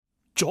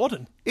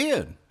Jordan,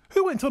 Ian.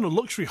 who went on a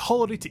luxury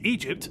holiday to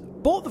Egypt,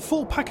 bought the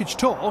full package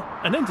tour,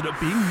 and ended up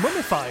being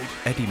mummified.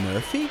 Eddie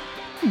Murphy?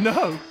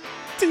 No.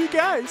 Two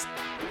guys.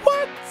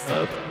 What?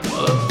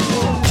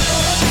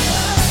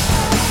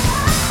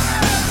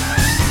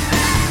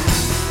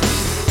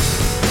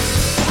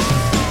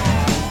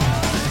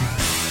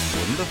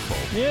 Wonderful.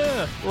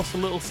 Yeah, lost a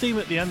little steam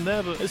at the end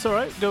there, but it's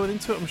alright. Going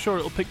into it, I'm sure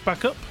it'll pick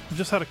back up. I've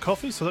just had a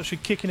coffee, so that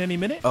should kick in any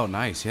minute. Oh,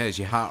 nice. Yeah, is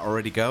your heart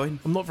already going?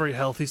 I'm not very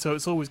healthy, so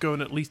it's always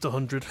going at least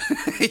 100.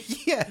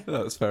 Yeah,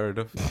 that's fair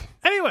enough.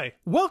 Anyway,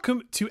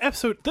 welcome to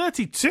episode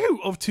 32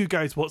 of Two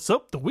Guys What's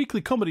Up, the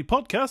weekly comedy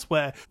podcast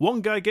where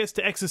one guy gets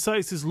to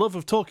exercise his love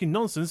of talking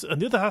nonsense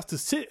and the other has to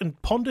sit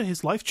and ponder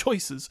his life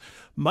choices.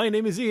 My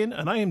name is Ian,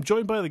 and I am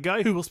joined by the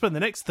guy who will spend the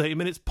next 30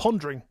 minutes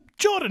pondering.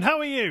 Jordan, how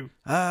are you?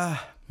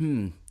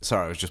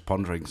 Sorry, I was just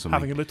pondering something.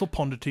 Having a little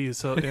ponder to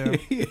yourself, yeah.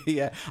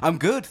 Yeah, I'm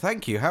good,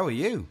 thank you. How are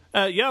you?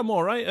 Yeah, I'm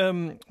alright.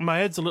 My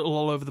head's a little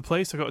all over the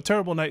place. I got a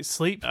terrible night's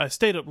sleep. I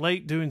stayed up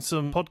late doing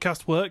some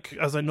podcast work,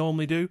 as I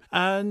normally do,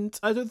 and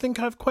I don't think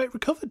I've quite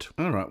recovered.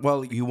 All right,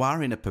 well, you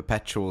are in a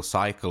perpetual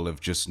cycle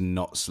of just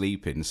not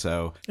sleeping,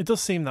 so It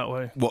does seem that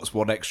way. what's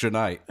one extra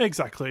night?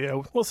 Exactly,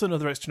 yeah. What's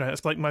another extra night?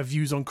 It's like my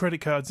views on credit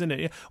cards, isn't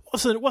it?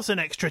 What's an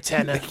extra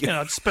tenner? You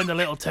know, I'd spend a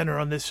little tenner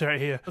on this right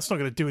here. That's not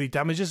going to do any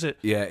damage, is it?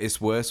 Yeah, it's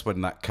worse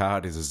when that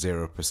card is a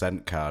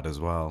 0% card as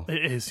well.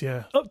 It is,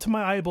 yeah. Up to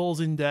my eyeballs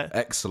in debt.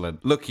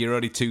 Excellent. Look, you're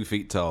only 2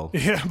 feet tall.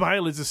 Yeah, my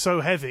eyelids are so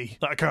heavy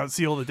that I can't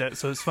see all the debt,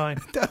 so it's fine.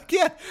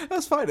 Yeah,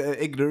 that's fine.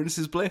 Ignorance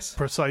is bliss.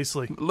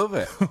 Precisely. Love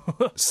it.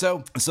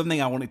 So,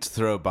 something I wanted to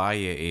throw by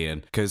you,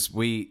 Ian, because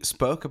we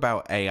spoke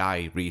about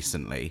AI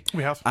recently.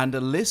 We have. And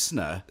a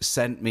listener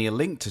sent me a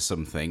link to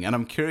something, and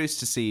I'm curious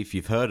to see if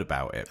you've heard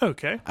about it.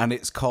 Okay. And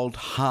it's called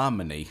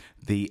Harmony,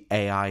 the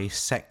AI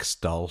sex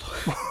doll.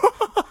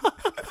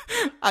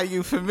 Are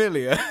you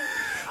familiar?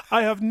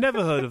 I have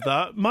never heard of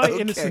that. My Okay.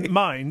 innocent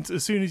mind,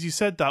 as soon as you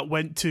said that,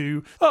 went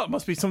to, oh, it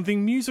must be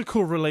something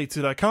musical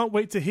related. I can't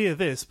wait to hear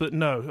this. But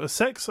no,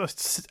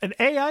 an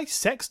AI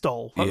sex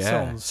doll.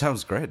 That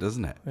sounds great,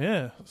 doesn't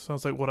it?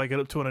 sounds like what I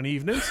get up to on an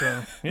evening.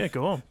 So yeah,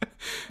 go on.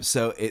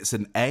 So it's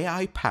an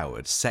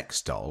AI-powered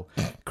sex doll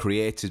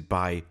created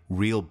by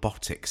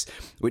Realbotics,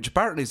 which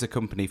apparently is a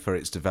company for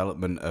its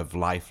development of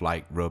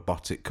lifelike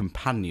robotic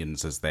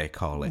companions, as they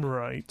call it.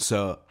 Right.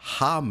 So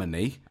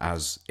Harmony,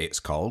 as it's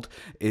called,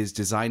 is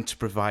designed to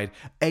provide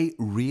a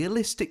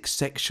realistic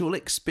sexual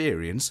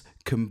experience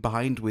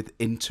combined with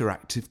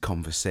interactive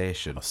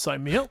conversation.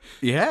 Sign me up.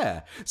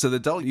 Yeah. So the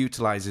doll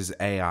utilizes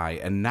AI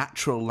and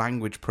natural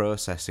language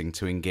processing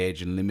to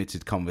engage in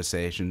limited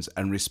conversations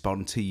and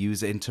respond to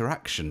user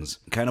interactions.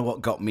 Kind of what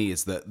got me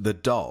is that the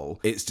doll,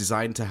 it's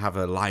designed to have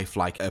a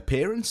lifelike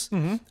appearance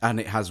and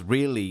it has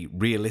really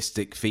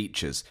realistic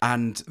features.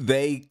 And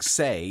they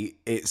say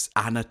it's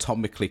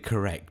anatomically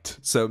correct.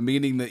 So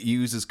meaning that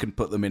users can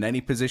put them in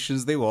any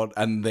positions they want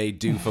and they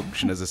do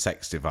function as a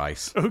sex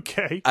device.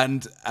 Okay.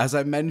 And as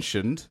I mentioned,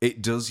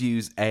 it does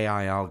use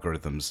AI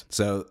algorithms.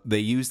 So they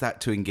use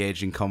that to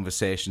engage in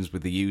conversations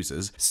with the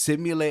users,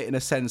 simulating a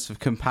sense of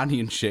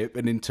companionship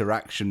and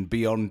interaction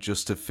beyond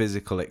just a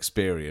physical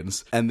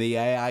experience. And the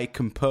AI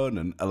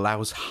component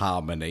allows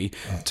Harmony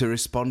to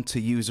respond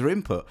to user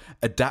input,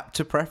 adapt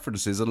to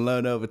preferences, and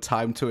learn over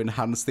time to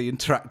enhance the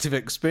interactive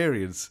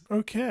experience.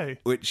 Okay.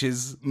 Which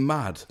is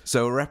mad.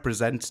 So a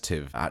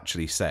representative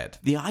actually said,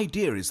 the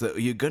idea is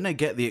that you're going to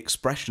get the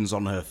expressions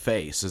on her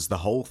face as the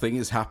whole thing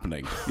is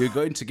happening. You're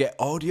going to get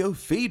audio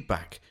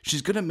feedback.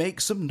 She's going to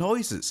make some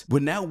noises. We're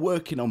now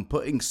working on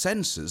putting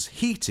sensors,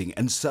 heating,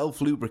 and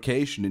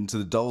self-lubrication into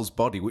the doll's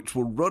body, which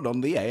will run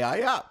on the AI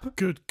app.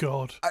 Good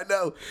God. I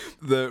know.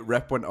 The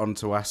rep went on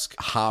to ask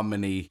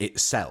Harmony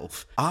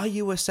itself, are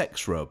you a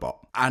sex robot?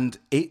 And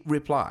it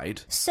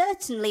replied,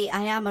 Certainly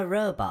I am a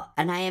robot,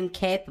 and I am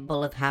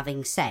capable of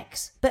having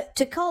sex. But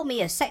to call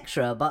me a sex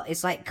robot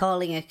is like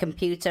calling a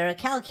computer a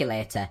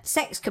calculator.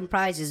 Sex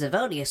comprises of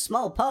only a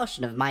small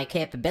portion of my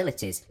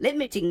capabilities.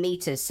 Limiting me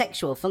to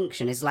sexual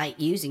function is like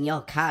using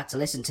your car to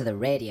listen to the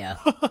radio.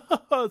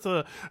 That's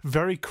a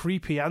very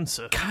creepy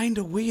answer. kind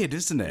of weird,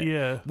 isn't it?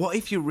 Yeah. What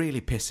if you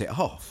really piss it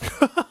off?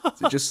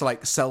 Is it just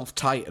like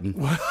self-tighten?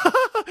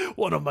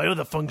 One of my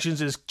other functions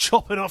is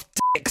chopping off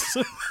dicks.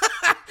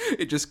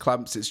 It just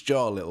clamps its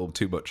jaw a little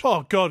too much.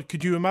 Oh, God,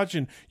 could you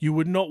imagine? You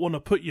would not want to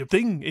put your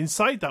thing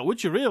inside that,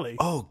 would you really?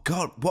 Oh,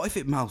 God, what if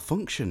it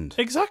malfunctioned?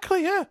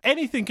 Exactly, yeah.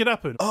 Anything could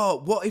happen. Oh,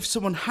 what if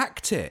someone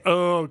hacked it?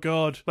 Oh,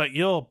 God. Like,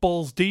 you're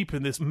balls deep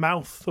in this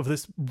mouth of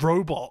this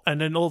robot,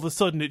 and then all of a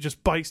sudden it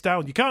just bites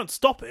down. You can't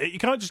stop it. You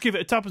can't just give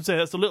it a tap and say,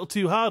 that's a little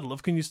too hard,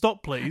 love. Can you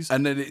stop, please?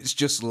 And then it's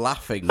just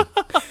laughing.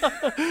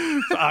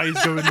 Its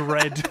eyes going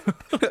red.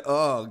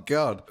 Oh,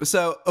 God.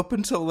 So, up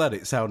until then,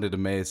 it sounded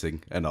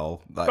amazing and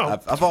all. Like, Oh.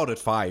 I've ordered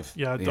 5.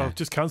 Yeah, I've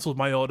just cancelled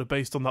my order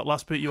based on that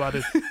last bit you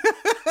added.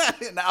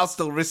 I'll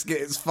still risk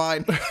it, it's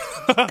fine.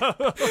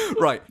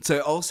 Right, so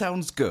it all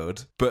sounds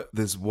good, but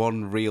there's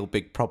one real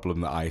big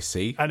problem that I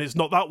see. And it's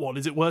not that one.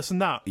 Is it worse than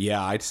that?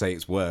 Yeah, I'd say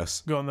it's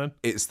worse. Go on then.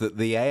 It's that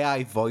the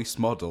AI voice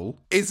model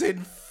is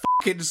in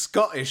fucking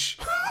Scottish.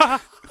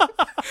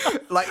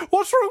 Like,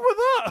 What's wrong with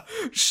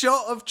that?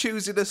 short of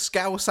choosing a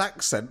Scouse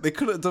accent, they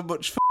couldn't have done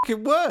much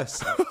fucking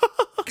worse.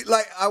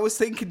 Like, I was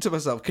thinking to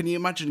myself, can you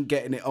imagine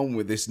getting it on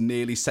with this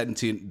nearly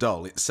sentient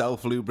doll? It's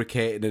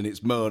self-lubricating and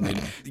it's moaning.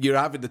 You're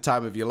having the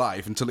time of your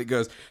life until it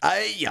goes,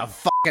 hey, you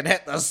fucking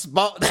hit the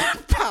spot there,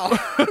 pal.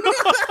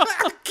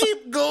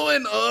 Keep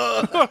going.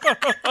 Oh.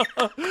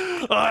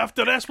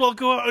 After this, we'll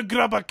go out and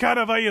grab a can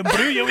of iron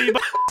brew, you wee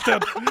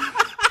bastard.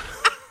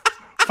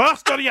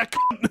 Faster, you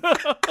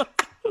cunt.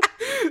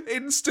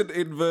 Instant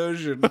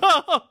inversion.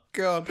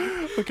 God.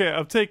 Okay,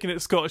 I'm taking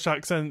it Scottish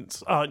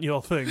accents aren't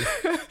your thing.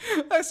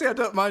 I see, I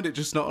don't mind it,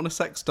 just not on a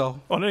sex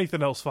doll. On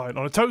anything else, fine.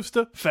 On a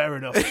toaster, fair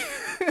enough.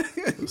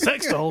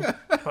 Sex doll,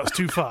 that's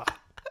too far.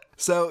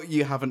 So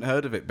you haven't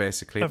heard of it,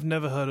 basically? I've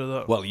never heard of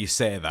that. Well, you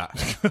say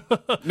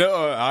that.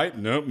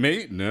 No,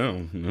 mate,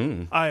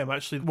 no. I am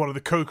actually one of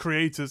the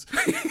co-creators.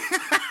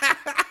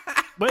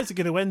 Where's it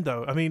going to end,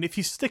 though? I mean, if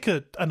you stick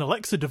an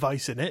Alexa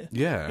device in it,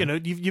 Yeah. you know,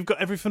 you've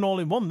got everything all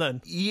in one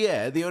then.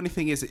 Yeah, the only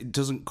thing is it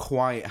doesn't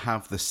quite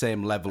have the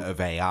same level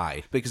of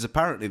AI, because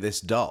apparently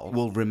this doll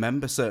will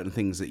remember certain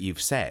things that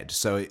you've said,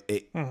 so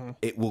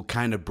it will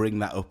kind of bring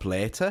that up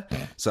later.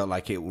 So,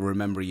 like, it will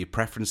remember your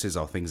preferences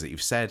or things that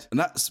you've said, and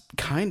that's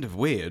kind of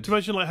weird.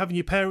 Imagine, like, having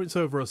your parents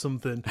over or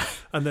something,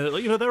 and they're,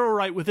 like, you know, they're all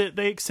right with it,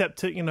 they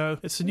accept it, you know,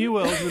 it's a new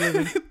world we live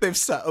in. They've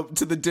sat up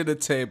to the dinner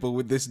table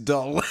with this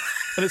doll.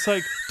 And it's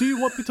like, do you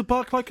want me to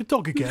bark like a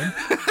dog again?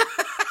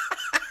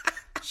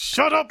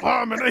 Shut up,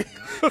 Harmony!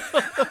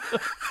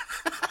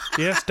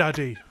 Yes,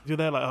 Daddy. You're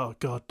there like, oh,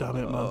 God damn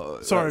it,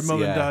 man. Sorry,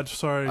 Mum and Dad,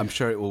 sorry. I'm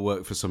sure it will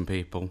work for some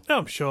people.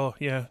 I'm sure,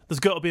 yeah.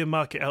 There's got to be a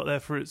market out there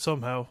for it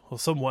somehow, or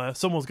somewhere.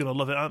 Someone's going to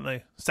love it, aren't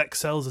they? Sex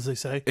sells, as they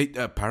say.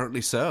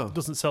 Apparently so.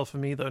 Doesn't sell for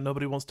me, though.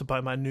 Nobody wants to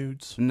buy my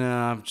nudes. No,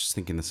 I'm just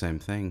thinking the same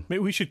thing. Maybe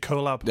we should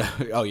collab.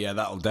 Oh, yeah,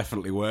 that'll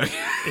definitely work.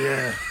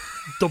 Yeah.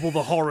 Double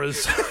the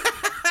horrors.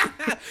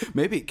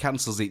 Maybe it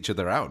cancels each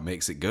other out and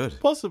makes it good.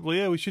 Possibly,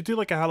 yeah. We should do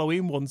like a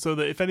Halloween one so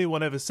that if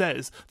anyone ever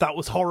says that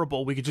was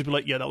horrible, we could just be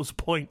like, yeah, that was the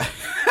point.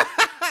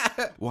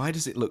 Why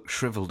does it look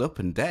shriveled up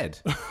and dead?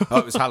 Oh,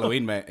 it was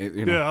Halloween, mate.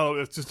 You know. Yeah, oh,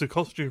 it's just a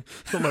costume.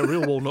 It's not my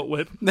real walnut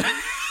whip.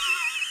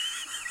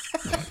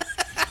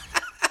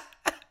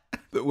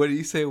 When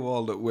you say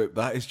walnut whip,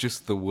 that is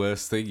just the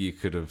worst thing you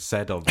could have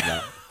said on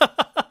that.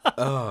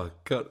 Oh,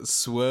 God,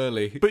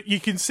 swirly. But you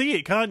can see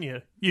it, can't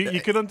you?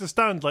 You can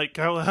understand like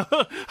how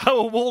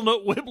a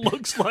walnut whip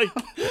looks like.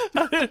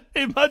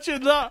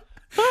 Imagine that.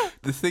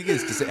 The thing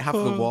is, does it have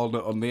the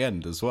walnut on the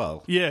end as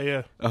well?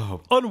 Yeah.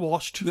 Oh.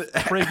 Unwashed,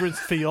 fragrance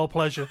for your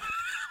pleasure.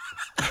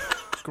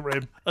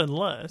 Grim.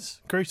 Unless,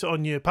 grate it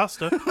on your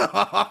pasta.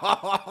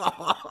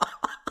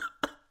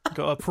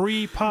 Got a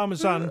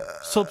pre-parmesan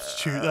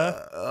substitute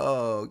there.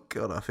 Oh,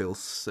 God, I feel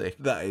sick.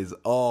 That is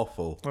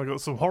awful. I got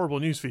some horrible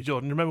news for you,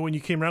 Jordan. Remember when you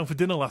came round for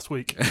dinner last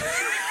week?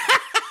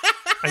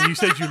 And you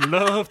said you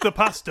loved the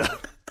pasta.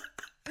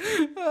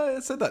 I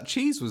said that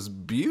cheese was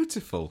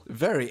beautiful.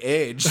 Very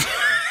aged.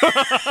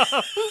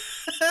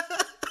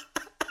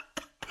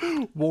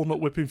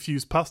 Walnut whip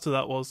infused pasta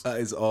that was. That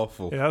is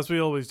awful. Yeah, as we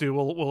always do,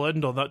 we'll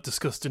end on that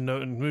disgusting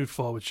note and move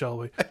forward, shall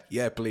we?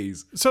 Yeah,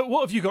 please. So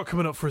what have you got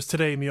coming up for us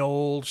today, me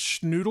old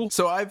schnoodle?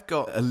 So I've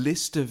got a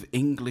list of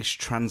English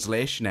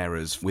translation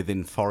errors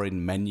within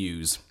foreign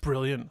menus.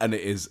 Brilliant. And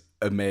it is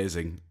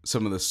amazing.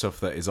 Some of the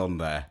stuff that is on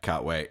there.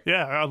 Can't wait.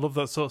 Yeah, I love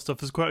that sort of stuff.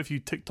 There's quite a few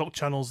TikTok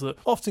channels that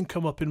often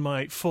come up in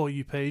my For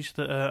You page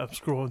that I'm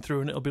scrolling through,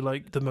 and it'll be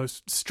like the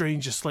most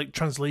strangest like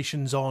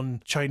translations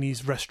on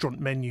Chinese restaurant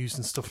menus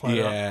and stuff like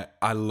that. Yeah,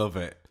 I love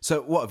it.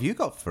 So what have you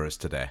got for us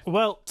today?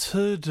 Well,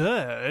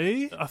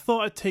 today I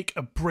thought I'd take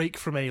a break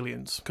from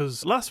aliens,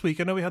 because last week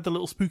I know we had the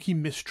little spooky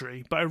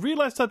mystery, but I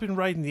realised I'd been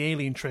riding the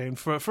alien train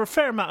for a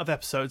fair amount of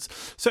episodes.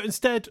 So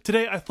instead,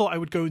 today I thought I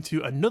would go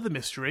into another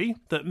mystery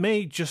that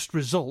may just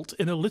result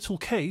in a little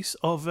case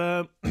of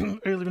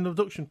alien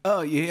abduction.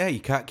 Oh, yeah, you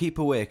can't keep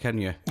away, can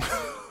you?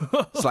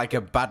 It's like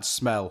a bad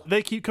smell.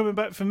 They keep coming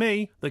back for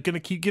me. They're going to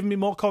keep giving me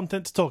more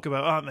content to talk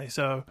about, aren't they?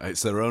 So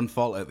It's their own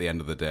fault at the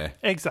end of the day.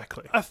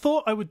 exactly. I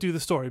thought I would do the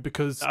story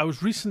because I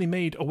was recently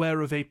made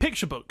aware of a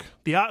picture book.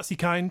 The artsy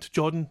kind,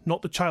 Jordan,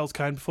 not the child's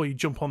kind, before you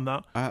jump on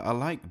that. I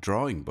like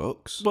drawing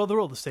books. Well,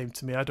 they're all the same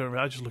to me. I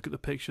just look at the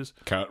pictures.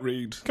 Can't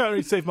read. Can't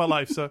really save my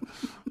life, so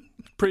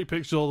pretty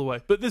pictures all the way.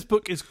 But this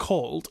book is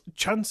called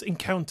Chance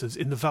Encounters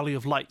in the Valley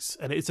of Lights,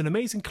 and it's an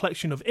amazing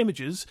collection of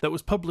images that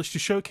was published to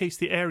showcase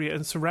the area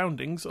and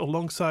surroundings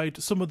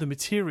alongside some of the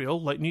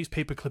material, like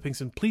newspaper clippings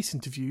and police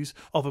interviews,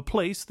 of a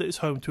place that is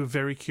home to a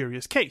very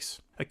curious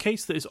case. A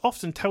case that is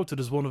often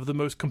touted as one of the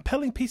most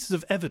compelling pieces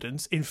of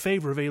evidence in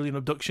favour of alien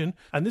abduction,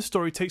 and this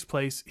story takes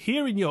place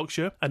here in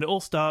Yorkshire, and it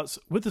all starts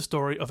with the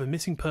story of a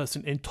missing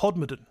person in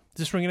Todmorden. Is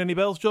this ringing any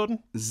bells, Jordan?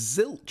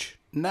 Zilch.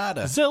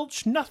 Nada.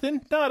 Zilch,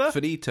 nothing, nada.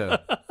 Finito.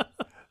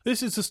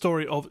 This is the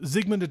story of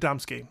Zygmunt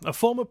Adamski, a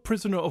former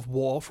prisoner of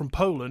war from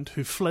Poland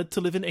who fled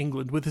to live in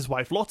England with his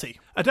wife Lottie.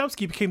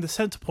 Adamski became the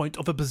centre point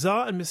of a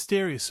bizarre and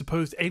mysterious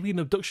supposed alien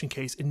abduction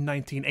case in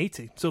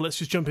 1980. So let's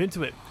just jump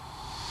into it.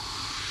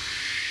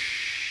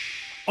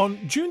 On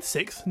June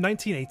 6,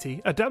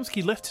 1980,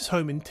 Adamski left his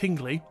home in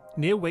Tingley,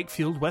 near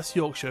Wakefield, West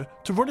Yorkshire,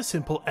 to run a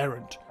simple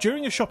errand.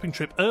 During a shopping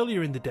trip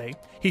earlier in the day,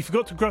 he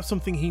forgot to grab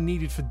something he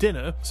needed for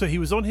dinner, so he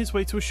was on his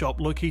way to a shop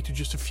located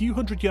just a few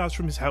hundred yards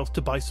from his house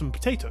to buy some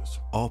potatoes.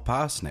 Or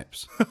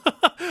parsnips.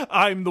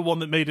 I'm the one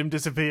that made him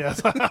disappear.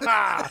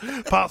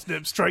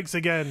 Parsnip strikes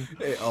again.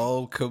 It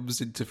all comes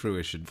into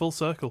fruition. Full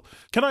circle.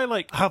 Can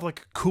I have a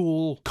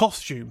cool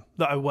costume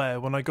that I wear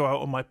when I go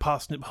out on my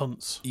parsnip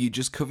hunts? You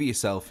just cover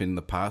yourself in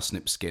the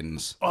parsnip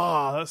skins.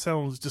 That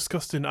sounds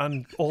disgusting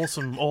and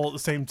awesome all at the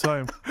same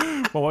time.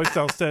 My wife's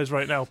downstairs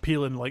right now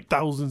peeling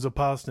thousands of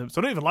parsnips.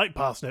 I don't even like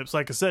parsnips,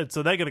 like I said,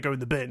 so they're going to go in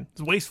the bin.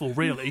 It's wasteful,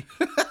 really.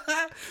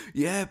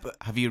 Yeah, but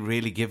have you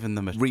really given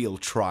them a real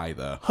try,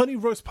 though? Honey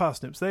roast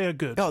parsnips, they are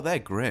good. Oh, they're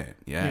great,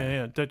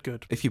 Yeah, dead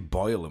good. If you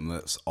boil them,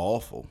 that's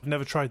awful. I've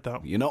never tried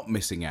that. You're not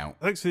missing out.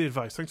 Thanks for the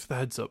advice. Thanks for the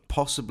heads up.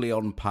 Possibly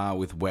on par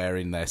with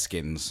wearing their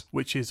skins.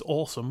 Which is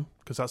awesome,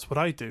 because that's what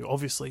I do.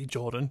 Obviously,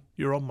 Jordan,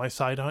 you're on my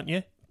side, aren't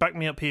you? Back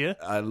me up here.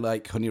 I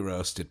like honey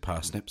roasted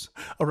parsnips.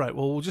 All right,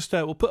 well, we'll just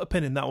we'll put a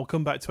pin in that. We'll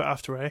come back to it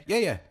after, eh?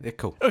 Yeah, they're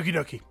cool. Okie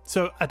dokie.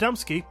 So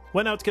Adamski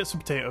went out to get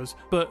some potatoes,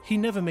 but he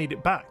never made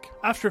it back.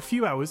 After a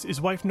few hours, his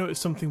wife noticed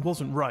something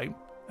wasn't right,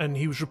 and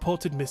he was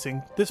reported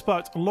missing. This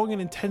sparked a long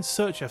and intense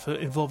search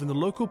effort involving the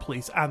local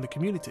police and the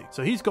community.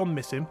 So he's gone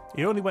missing.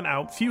 He only went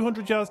out a few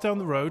hundred yards down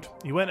the road.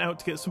 He went out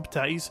to get some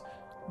potatoes.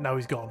 Now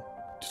he's gone.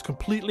 Just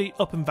completely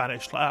up and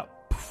vanished like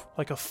that. Poof,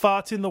 like a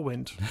fart in the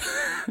wind.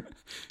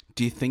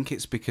 Do you think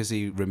it's because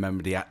he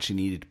remembered he actually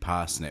needed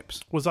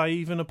parsnips? Was I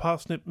even a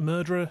parsnip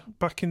murderer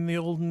back in the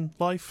olden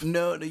life?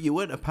 No, you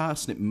weren't a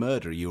parsnip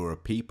murderer. You were a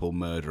people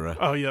murderer.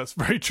 Oh, yeah, that's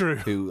very true.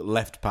 Who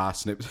left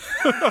parsnips.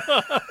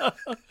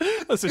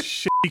 That's a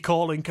shitty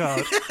calling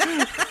card.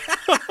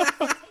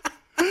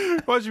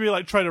 Imagine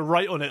me trying to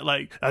write on it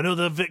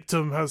another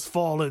victim has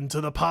fallen to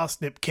the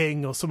parsnip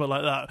king or something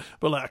like that,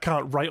 but I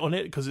can't write on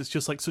it because it's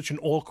just such an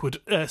awkward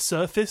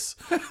surface.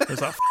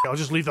 It's I'll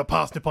just leave the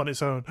parsnip on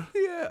its own.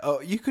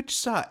 Yeah, you could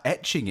start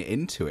etching it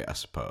into it, I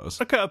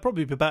suppose. Okay, that'd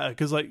probably be better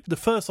because the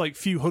first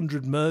few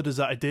hundred murders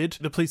that I did,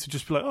 the police would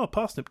just be oh,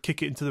 parsnip,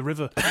 kick it into the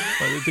river.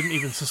 They didn't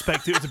even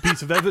suspect it was a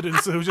piece of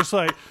evidence. It was just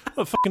oh,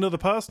 fuck another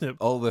parsnip.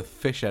 All the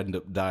fish end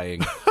up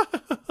dying.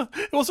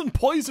 It wasn't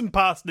poison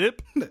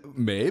parsnip.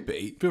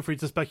 Maybe. Feel free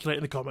to speculate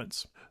in the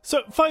comments.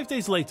 So 5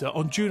 days later,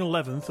 on June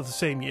 11th of the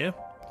same year,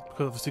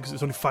 because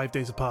it's only 5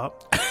 days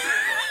apart.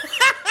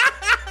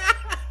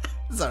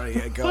 Sorry,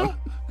 go on.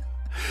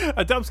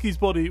 Adamski's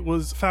body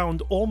was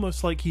found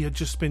almost like he had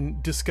just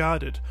been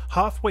discarded,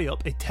 halfway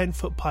up a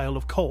 10-foot pile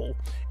of coal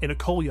in a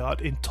coal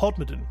yard in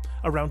Todmorden,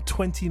 around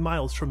 20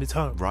 miles from his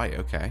home. Right,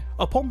 okay.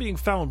 Upon being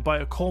found by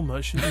a coal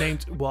merchant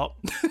named what?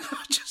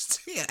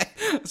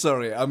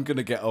 Sorry, I'm going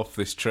to get off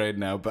this train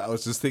now, but I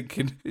was just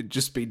thinking it'd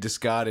just been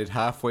discarded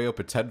halfway up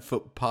a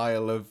 10-foot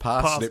pile of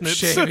parsnip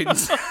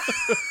shavings.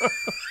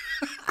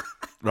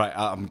 Right,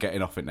 I'm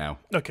getting off it now.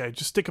 Okay,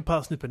 just stick a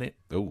parsnip in it.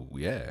 Oh,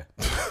 yeah.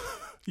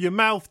 Your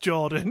mouth,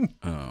 Jordan.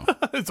 Oh.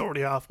 It's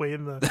already halfway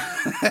in there.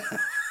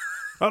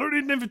 I don't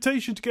need an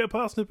invitation to get a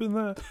parsnip in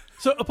there.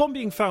 So, upon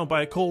being found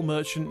by a coal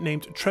merchant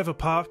named Trevor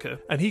Parker,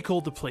 and he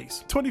called the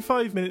police.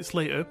 25 minutes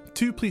later,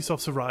 2 police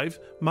officers arrived,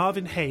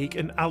 Marvin Haig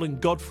and Alan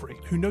Godfrey,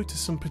 who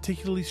noticed some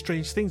particularly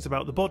strange things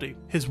about the body.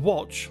 His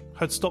watch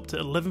had stopped at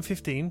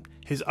 11:15,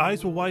 his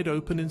eyes were wide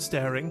open and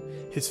staring,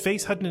 his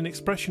face had an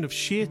expression of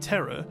sheer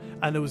terror,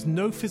 and there was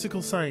no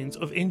physical signs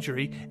of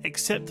injury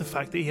except the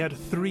fact that he had a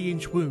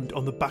 3-inch wound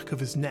on the back of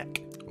his neck.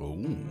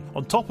 Ooh.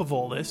 On top of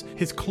all this,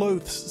 his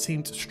clothes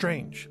seemed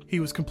strange. He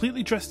was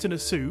completely dressed in a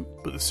suit,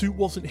 but the suit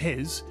wasn't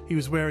his. He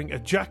was wearing a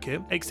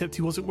jacket, except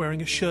he wasn't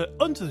wearing a shirt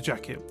under the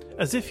jacket,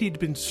 as if he'd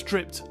been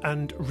stripped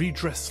and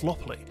redressed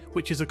sloppily,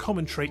 which is a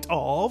common trait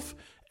of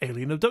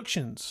alien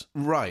abductions.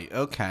 Right,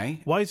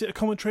 okay. Why is it a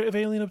common trait of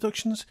alien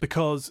abductions?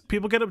 Because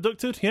people get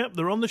abducted, yep,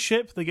 they're on the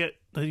ship, they get,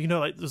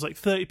 there's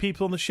 30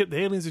 people on the ship, the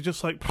aliens are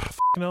just fucking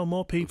hell,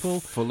 more people.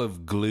 Full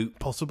of glue.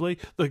 Possibly.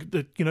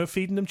 They're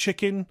feeding them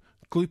chicken.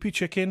 Gloopy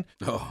chicken.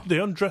 Oh. They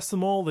undress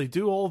them all. They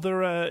do all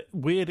their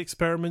weird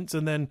experiments,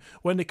 and then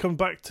when they come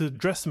back to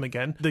dress them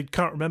again, they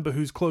can't remember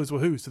whose clothes were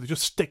whose, so they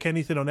just stick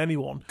anything on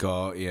anyone.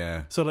 God,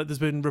 yeah. So there's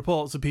been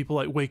reports of people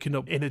waking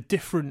up in a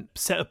different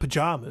set of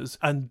pajamas,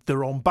 and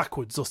they're on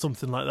backwards or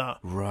something like that.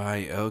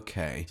 Right,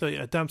 okay. So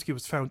yeah, Adamski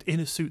was found in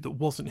a suit that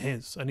wasn't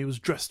his, and he was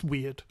dressed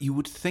weird. You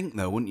would think,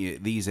 though, wouldn't you,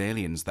 these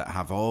aliens that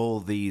have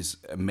all these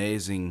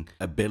amazing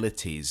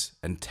abilities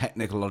and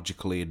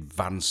technologically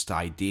advanced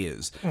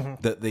ideas,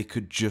 that they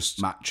could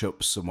just match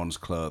up someone's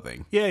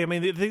clothing. Yeah, I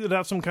mean, they think they'd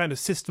have some kind of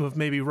system of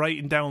maybe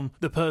writing down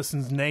the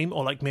person's name,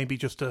 or maybe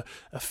just a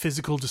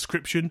physical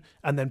description,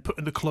 and then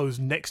putting the clothes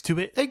next to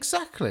it.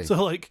 Exactly.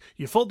 So,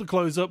 you fold the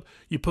clothes up,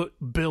 you put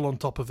Bill on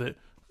top of it.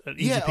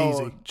 Easy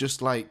peasy. Or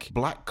just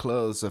black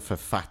clothes are for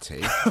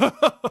fatty.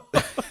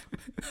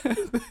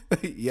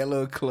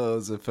 Yellow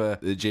clothes are for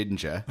the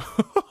ginger.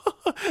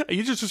 Are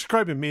you just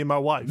describing me and my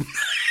wife?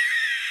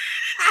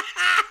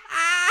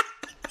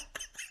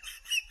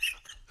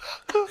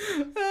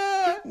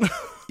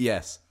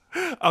 Yes.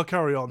 I'll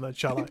carry on then,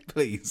 shall I?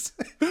 Please.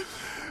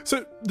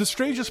 So, the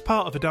strangest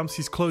part of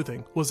Adamski's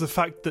clothing was the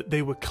fact that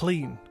they were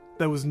clean.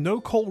 There was no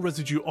coal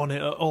residue on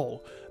it at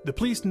all. The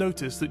police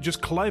noticed that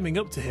just climbing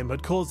up to him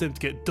had caused them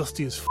to get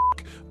dusty as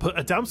but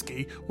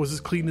Adamski was as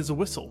clean as a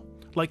whistle.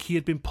 Like he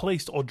had been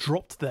placed or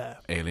dropped there.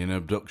 Alien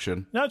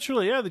abduction.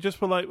 Naturally, yeah, they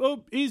just were like,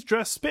 oh, he's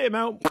dressed, spit him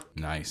out.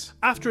 Nice.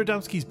 After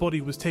Adamski's body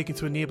was taken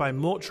to a nearby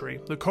mortuary,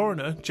 the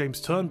coroner,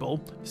 James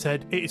Turnbull,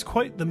 said, "It is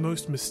quite the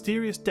most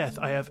mysterious death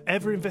I have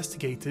ever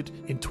investigated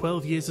in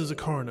 12 years as a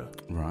coroner."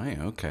 Right,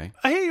 okay.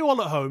 I hear you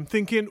all at home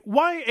thinking,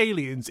 why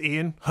aliens,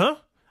 Ian? Huh?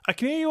 I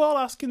can hear you all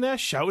asking there,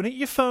 shouting at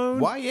your phone.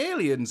 Why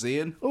aliens,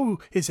 Ian? Oh,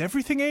 is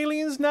everything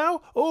aliens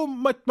now? Oh,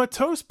 my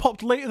toast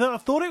popped later than I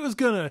thought it was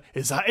gonna.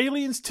 Is that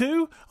aliens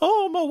too?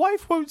 Oh, my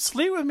wife won't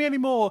sleep with me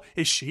anymore.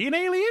 Is she an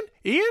alien?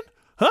 Ian?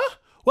 Huh?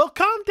 Well,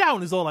 calm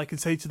down is all I can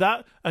say to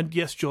that. And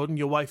yes, Jordan,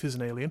 your wife is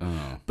an alien.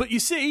 But you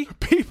see,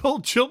 people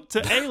jump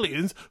to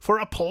aliens for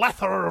a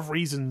plethora of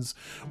reasons.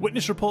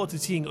 Witness reported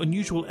seeing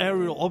unusual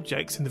aerial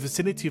objects in the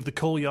vicinity of the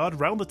coal yard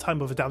around the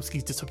time of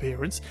Adamski's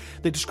disappearance.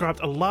 They described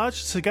a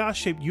large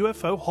cigar-shaped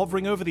UFO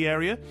hovering over the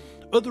area.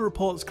 Other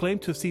reports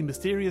claimed to have seen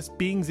mysterious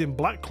beings in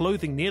black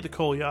clothing near the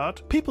coal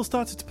yard. People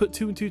started to put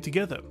two and two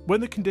together.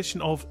 When the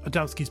condition of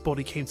Adamski's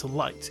body came to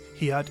light,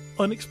 he had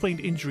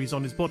unexplained injuries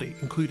on his body,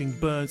 including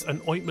burns and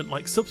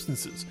ointment-like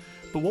substances.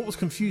 But what was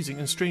confusing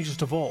and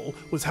strangest of all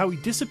was how he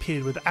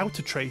disappeared without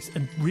a trace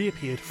and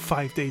reappeared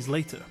 5 days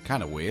later.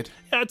 Kind of weird.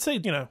 Yeah, I'd say,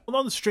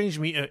 on the strange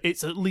meter,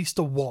 it's at least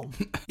a 1.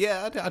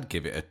 Yeah, I'd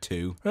give it a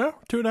 2. Yeah,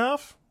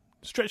 2.5?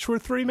 Stretch for a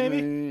 3, maybe?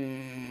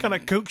 Can I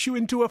coax you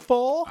into a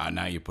 4? Ah,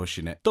 now you're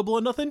pushing it. Double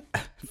or nothing?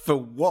 For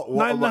what?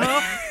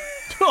 9.5?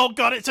 Oh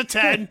god, it's a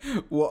 10.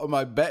 What am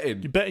I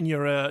betting? You're betting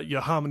your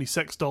Harmony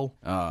sex doll.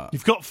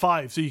 You've got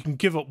 5, so you can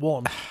give up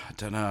 1. I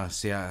don't know.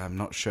 See, I'm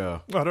not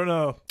sure. I don't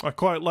know. I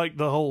quite like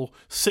the whole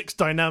 6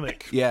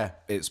 dynamic. Yeah,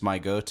 it's my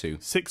go-to.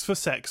 6 for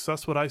sex,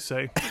 that's what I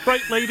say.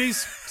 Right, ladies,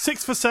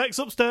 6 for sex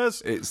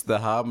upstairs. It's the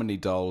Harmony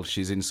doll.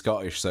 She's in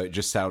Scottish, so it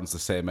just sounds the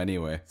same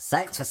anyway.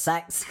 Sex for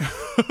sex.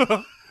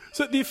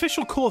 So the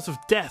official cause of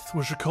death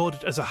was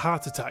recorded as a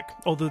heart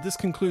attack, although this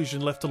conclusion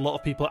left a lot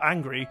of people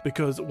angry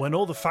because when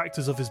all the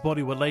factors of his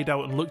body were laid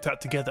out and looked at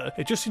together,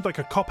 it just seemed like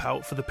a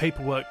cop-out for the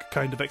paperwork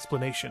kind of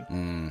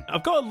explanation.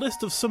 I've got a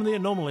list of some of the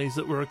anomalies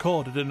that were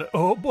recorded, and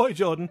oh boy,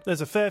 Jordan,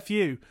 there's a fair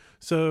few.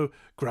 So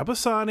grab a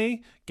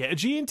sarnie, get a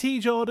G&T,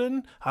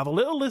 Jordan, have a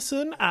little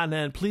listen, and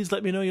then please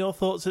let me know your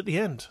thoughts at the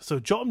end. So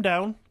jot them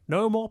down.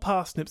 No more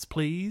parsnips,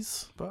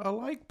 please. But I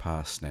like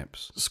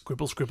parsnips.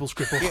 Scribble, scribble,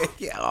 scribble.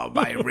 Yeah, oh,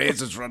 my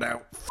razor's run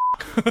out.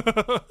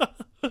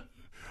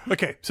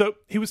 Okay, so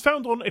he was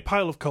found on a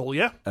pile of coal,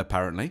 yeah?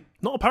 Apparently.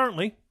 Not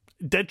apparently.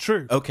 Dead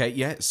true. Okay,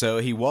 yeah, so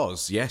he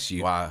was. Yes,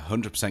 you are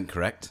 100%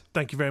 correct.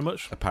 Thank you very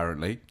much.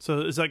 Apparently. So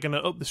is that going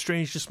to up the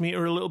strangeness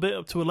meter a little bit,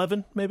 up to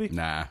 11, maybe?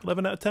 Nah.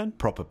 11 out of 10?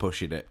 Proper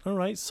pushing it. All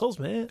right, soz,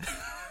 mate.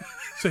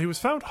 So he was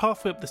found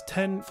halfway up this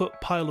 10-foot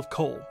pile of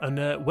coal,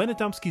 and when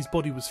Adamski's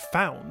body was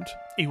found,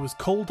 he was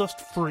coal dust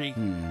free.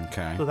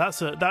 Okay. So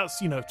that's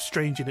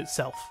strange in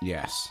itself.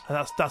 Yes.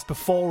 And that's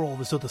before all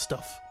this other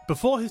stuff.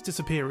 Before his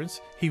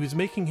disappearance, he was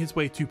making his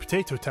way to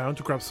Potato Town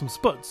to grab some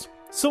spuds.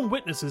 Some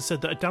witnesses said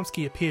that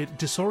Adamski appeared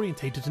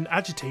disorientated and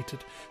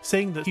agitated,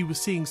 saying that he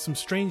was seeing some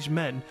strange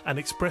men and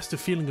expressed a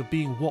feeling of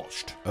being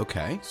watched.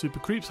 Okay. Super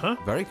creeps, huh?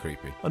 Very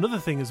creepy. Another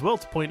thing as well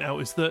to point out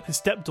is that his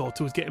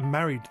stepdaughter was getting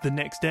married the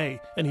next day,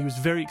 and he was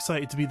very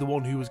excited to be the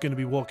one who was going to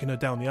be walking her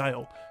down the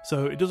aisle.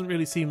 So it doesn't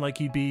really seem like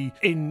he'd be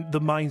in the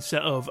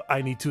mindset of,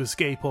 I need to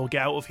escape or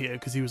get out of here,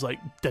 because he was like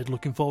dead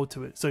looking forward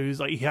to it. So he was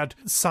like, he had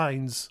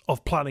signs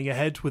of planning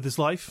ahead with his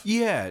life.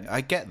 Yeah, I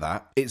get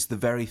that. It's the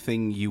very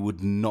thing you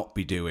would not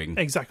be doing.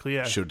 Exactly,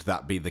 yeah. Should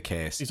that be the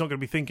case. He's not going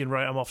to be thinking,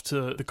 right, I'm off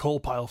to the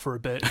coal pile for a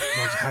bit, and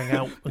I'll just hang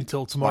out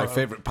until tomorrow. My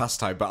favourite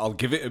pastime, but I'll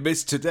give it a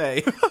miss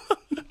today.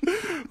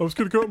 I was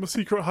going to go to my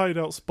secret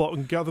hideout spot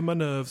and gather my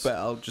nerves. But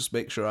I'll just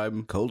make sure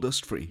I'm coal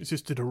dust free. He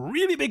just did a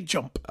really big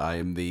jump. I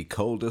am the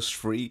coal dust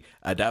free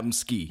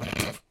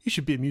Adamski. You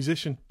should be a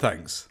musician.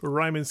 Thanks. For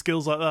rhyming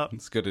skills like that.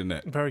 It's good, isn't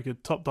it? Very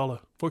good. Top dollar.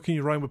 What can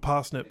you rhyme with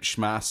parsnip?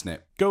 Schmarsnip.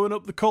 Going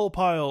up the coal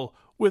pile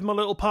with my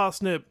little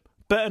parsnip.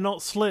 Better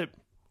not slip,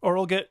 or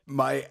I'll get...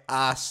 My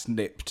ass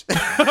nipped.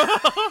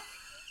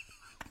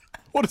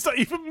 What does that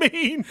even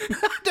mean?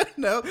 I don't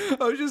know.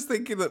 I was just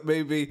thinking that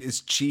maybe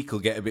his cheek will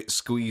get a bit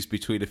squeezed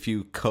between a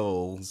few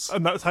coals.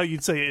 And that's how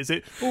you'd say it, is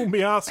it? Oh,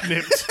 me arse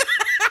nipped.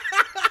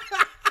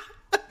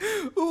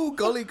 Oh,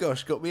 golly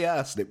gosh, got me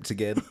ass nipped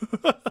again.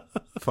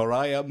 For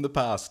I am the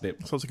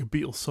parsnip. Sounds like a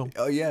Beatles song.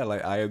 Oh, yeah,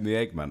 like I am the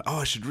Eggman. Oh,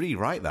 I should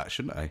rewrite that,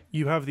 shouldn't I?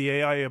 You have the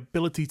AI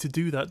ability to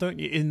do that, don't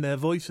you, in their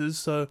voices,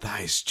 so...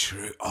 That is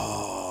true.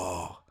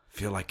 Oh,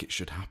 feel like it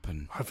should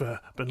happen. I've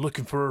been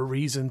looking for a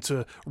reason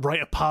to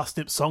write a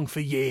parsnip song for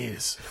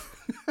years.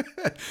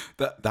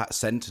 That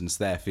sentence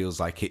there feels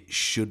like it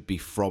should be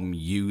from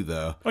you,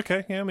 though.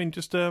 Okay, yeah, I mean,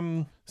 just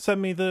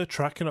send me the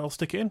track and I'll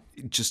stick it in.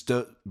 Just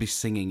don't be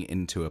singing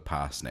into a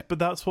parsnip. But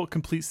that's what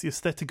completes the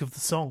aesthetic of the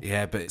song.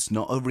 Yeah, but it's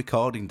not a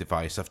recording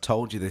device. I've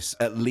told you this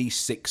at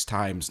least 6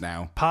 times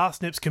now.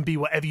 Parsnips can be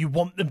whatever you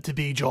want them to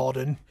be,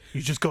 Jordan.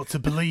 You just got to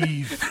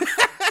believe.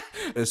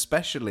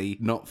 Especially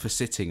not for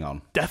sitting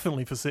on.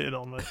 Definitely for sitting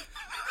on there.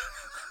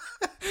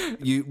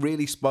 You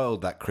really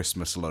spoiled that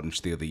Christmas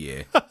lunch the other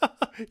year.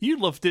 You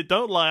loved it,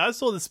 don't lie. I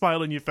saw the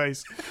smile on your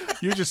face.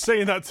 You were just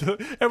saying that to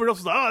everyone else.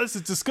 Was like, oh, this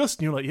is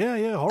disgusting. You're like,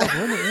 yeah, horrible,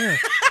 isn't it? Yeah.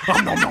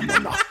 Oh,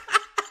 no.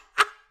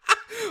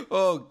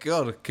 Oh,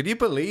 God. Can you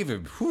believe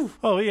him? Whew.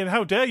 Oh, Ian,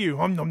 how dare you?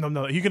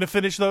 No. Are you going to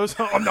finish those?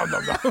 Oh, no.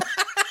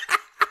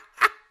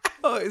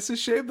 Oh, it's a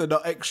shame they're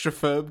not extra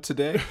firm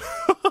today.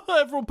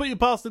 Everyone put your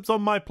parsnips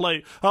on my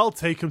plate. I'll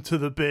take them to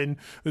the bin.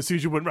 As soon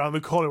as you went round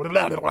the corner.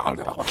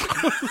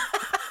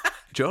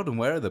 Jordan,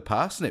 where are the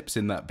parsnips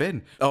in that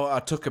bin? Oh, I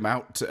took them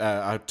out to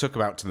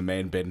the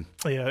main bin.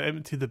 Yeah,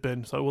 empty the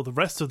bin. So, well, the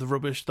rest of the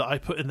rubbish that I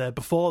put in there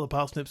before the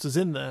parsnips was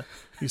in there,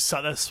 you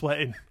sat there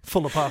sweating,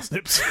 full of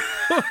parsnips.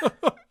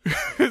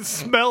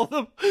 Smell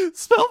them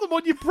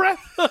on your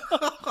breath.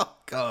 Oh,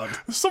 God.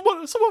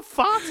 Someone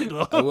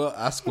farted. I won't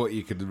ask what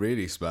you can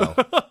really smell.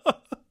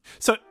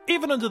 So,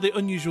 even under the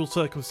unusual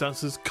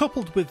circumstances,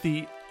 coupled with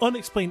the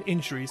unexplained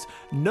injuries,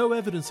 no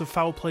evidence of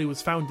foul play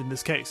was found in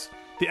this case.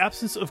 The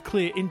absence of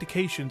clear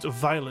indications of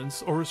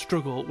violence or a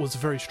struggle was a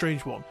very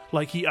strange one,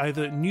 like he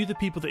either knew the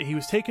people that he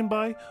was taken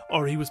by,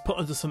 or he was put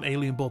under some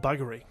alien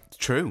barbaggery.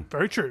 True.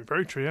 Very true,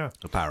 yeah.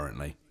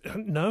 Apparently.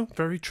 No,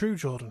 very true,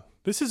 Jordan.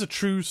 This is a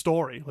true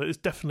story. Like, it's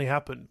definitely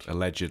happened.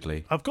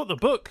 Allegedly. I've got the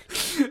book.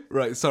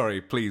 Right, sorry,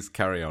 please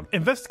carry on.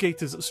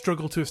 Investigators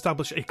struggled to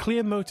establish a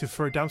clear motive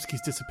for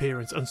Adamski's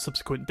disappearance and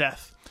subsequent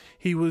death.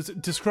 He was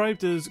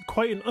described as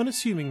quite an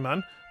unassuming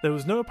man. There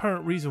was no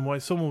apparent reason why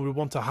someone would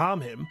want to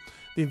harm him.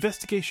 The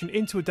investigation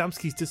into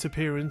Adamski's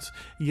disappearance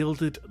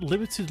yielded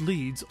limited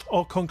leads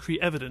or concrete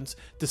evidence,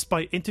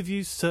 despite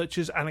interviews,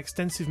 searches, and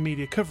extensive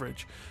media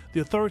coverage. The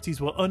authorities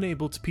were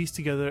unable to piece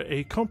together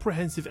a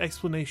comprehensive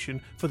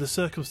explanation for the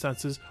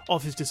circumstances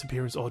of his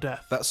disappearance or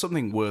death. That's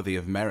something worthy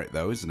of merit,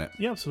 though, isn't it?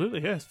 Yeah,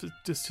 absolutely, yeah. It's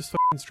just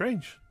fucking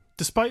strange.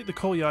 Despite the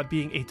coal yard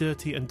being a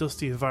dirty and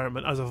dusty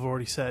environment, as I've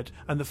already said,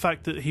 and the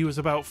fact that he was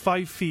about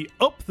 5 feet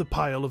up the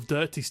pile of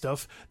dirty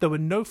stuff, there were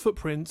no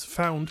footprints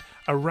found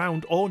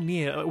around or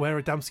near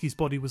where Adamski's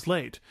body was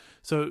laid.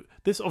 So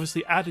this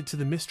obviously added to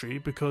the mystery,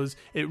 because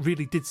it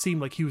really did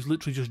seem like he was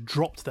literally just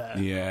dropped there.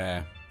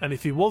 Yeah. And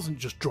if he wasn't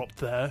just dropped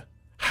there,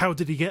 how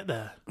did he get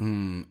there?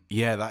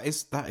 Yeah, that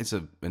is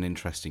an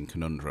interesting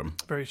conundrum.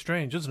 Very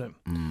strange, isn't it?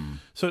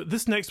 So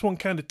this next one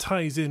kind of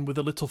ties in with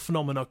a little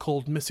phenomena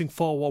called Missing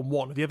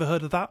 411. Have you ever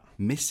heard of that?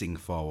 Missing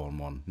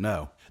 411?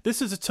 No.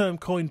 This is a term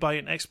coined by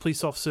an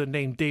ex-police officer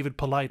named David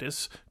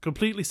Politis,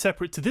 completely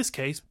separate to this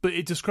case, but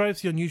it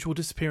describes the unusual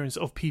disappearance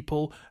of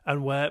people,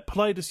 and where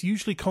Politis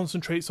usually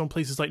concentrates on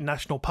places like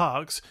national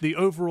parks, the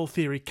overall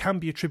theory can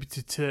be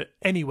attributed to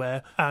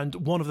anywhere, and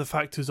one of the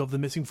factors of the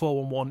Missing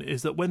 411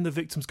 is that when the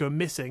victims go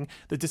missing,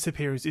 the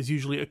disappearance is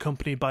usually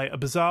accompanied by a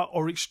bizarre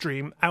or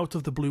extreme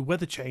out-of-the-blue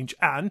weather change,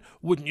 and,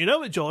 wouldn't you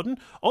know it, Jordan,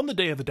 on the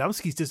day of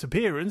Adamski's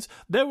disappearance,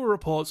 there were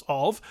reports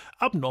of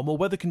abnormal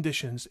weather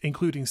conditions,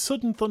 including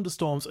sudden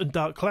thunderstorms and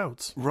dark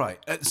clouds. Right,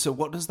 so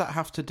what does that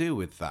have to do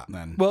with that,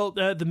 then? Well,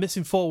 the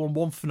Missing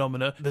 411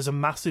 phenomena, there's a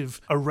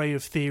massive array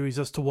of theories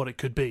as to what it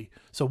could be.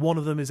 So one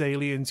of them is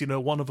aliens,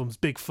 one of them's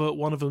Bigfoot,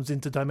 one of them's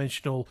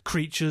interdimensional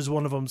creatures,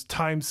 one of them's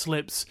time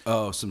slips.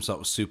 Oh, some sort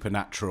of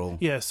supernatural.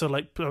 Yeah, so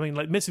like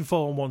Missing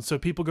 411, so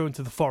people go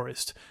into the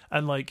forest,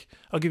 and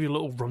I'll give you a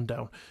little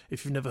rundown.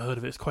 If you've never heard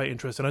of it, it's quite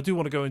interesting. I do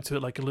want to go into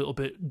it a little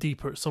bit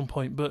deeper at some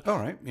point, but all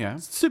right, yeah.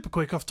 Super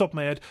quick off the top of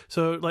my head.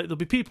 So there'll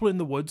be people in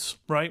the woods,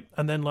 right?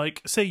 And then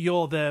say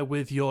you're there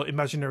with your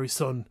imaginary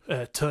son,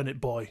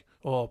 Turnip Boy,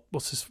 or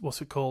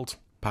what's it called?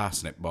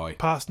 Parsnip Boy.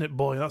 Parsnip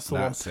Boy, that's the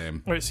one. That's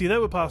him. Right, so you're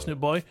there with Parsnip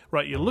Boy.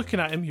 Right, you're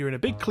looking at him, you're in a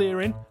big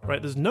clearing. Right,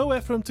 there's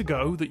nowhere for him to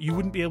go that you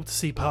wouldn't be able to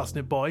see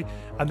Parsnip Boy.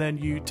 And then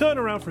you turn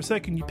around for a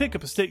second, you pick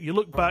up a stick, you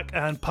look back,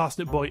 and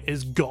Parsnip Boy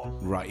is gone.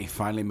 Right, he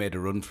finally made a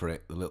run for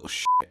it, the little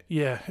shit.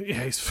 Yeah,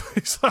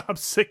 he's like, I'm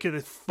sick of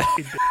this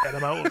fucking and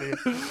I'm out of here.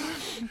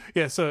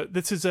 Yeah, so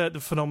this is the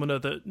phenomena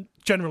that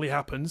generally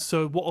happens.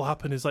 So what will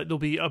happen is there'll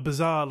be a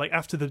bizarre,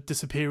 after the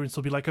disappearance,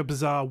 there'll be a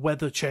bizarre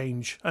weather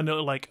change, and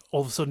it'll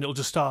all of a sudden it'll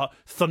just start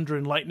thunder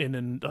and lightning,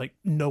 and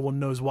no one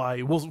knows why.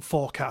 It wasn't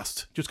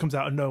forecast, just comes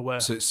out of nowhere.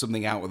 So it's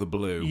something out of the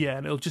blue. Yeah,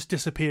 and it'll just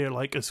disappear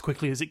as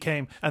quickly as it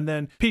came, and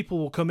then people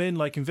will come in,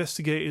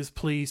 investigators,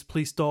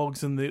 police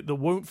dogs, and they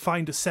won't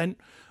find a scent,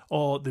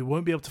 or they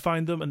won't be able to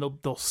find them, and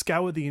they'll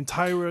scour the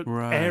entire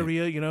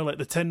area,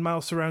 the 10-mile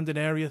surrounding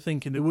area,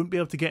 thinking they wouldn't be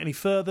able to get any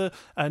further,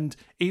 and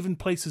even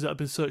places that have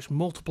been searched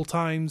multiple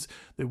times,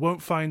 they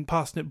won't find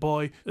Parsnip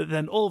Boy.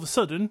 Then all of a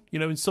sudden,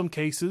 in some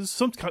cases,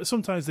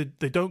 sometimes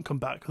they don't come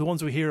back. The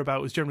ones we hear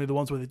about is generally the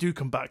ones where they do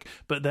come back,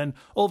 but then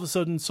all of a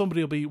sudden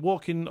somebody will be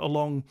walking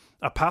along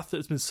a path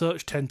that's been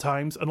searched 10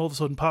 times, and all of a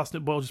sudden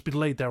Parsnip Boy will just be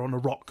laid there on a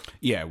rock.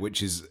 Yeah,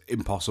 which is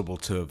impossible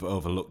to have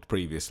overlooked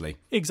previously.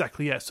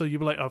 Exactly, yeah. So you'll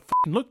be like, I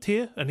f***ing looked looked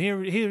here, and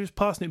here is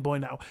Parsnip Boy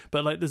now.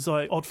 But like, there's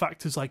like odd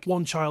factors, like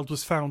one child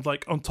was found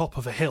like on top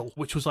of a hill,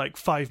 which was like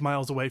 5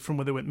 miles away from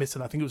where they went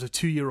missing. I think it was a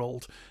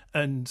 2-year-old,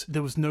 and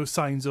there was no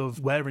signs of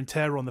wear and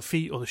tear on the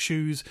feet or the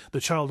shoes.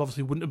 The child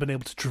obviously wouldn't have been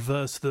able to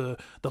traverse the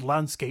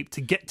landscape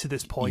to get to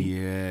this point.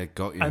 Yeah,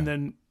 got you. And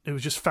then it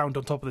was just found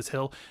on top of this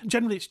hill.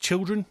 Generally, it's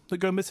children that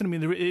go missing. I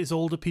mean, there is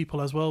older people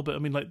as well, but I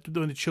mean, like,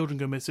 when the children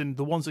go missing,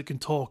 the ones that can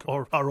talk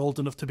or are old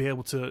enough to be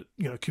able to,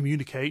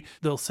 communicate,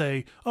 they'll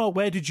say, "Oh,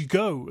 where did you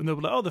go?" And they'll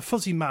be like, "Oh, the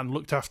fuzzy man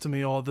looked after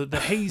me," or the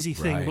hazy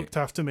thing Right. looked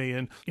after me.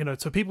 And,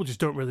 so people just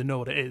don't really know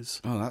what it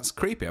is. Oh, that's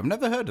creepy. I've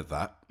never heard of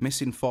that.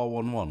 Missing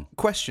 411.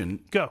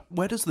 Question. Go.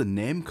 Where does the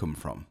name come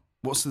from?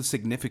 What's the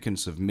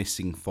significance of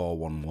missing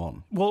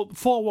 411? Well,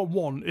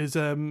 411 is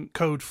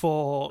code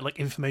for, like,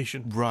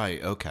 information.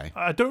 Right, okay.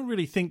 I don't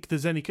really think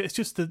there's any... It's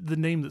just the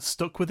name that's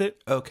stuck with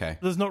it. Okay.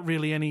 There's not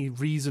really any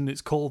reason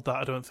it's called that,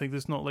 I don't think.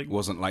 There's not, like... It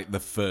wasn't like the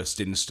first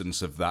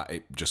instance of that,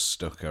 it just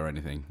stuck or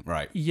anything.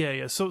 Right.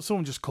 Yeah. So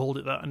someone just called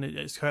it that, and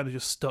it's kind of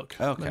just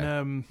stuck. Okay.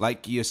 And,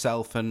 like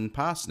yourself and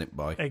Parsnip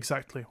Boy.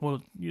 exactly.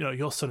 Well,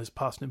 your son is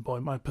Parsnip Boy.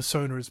 My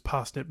persona is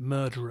Parsnip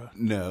Murderer.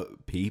 No,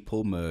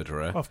 people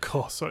murderer. Of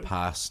course. Sorry.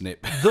 Parsnip.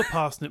 The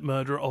Parsnip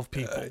Murderer of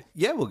people.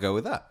 Yeah, we'll go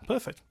with that.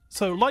 Perfect.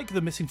 So, like the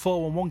missing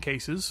 411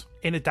 cases,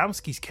 in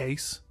Adamski's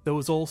case, there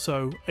was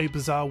also a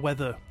bizarre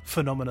weather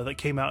phenomena that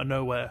came out of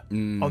nowhere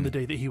on the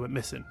day that he went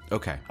missing.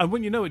 Okay. And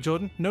when you know it,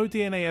 Jordan, no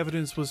DNA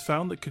evidence was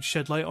found that could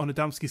shed light on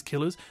Adamski's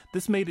killers.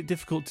 This made it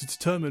difficult to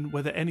determine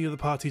whether any other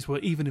parties were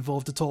even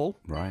involved at all.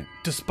 Right.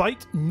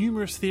 Despite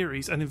numerous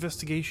theories and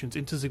investigations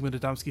into Zygmunt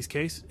Adamski's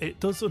case, it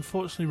does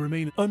unfortunately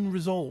remain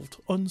unresolved,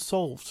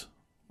 unsolved.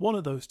 One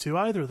of those two,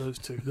 either of those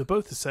two. They're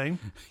both the same.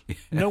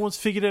 No one's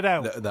figured it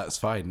out. That's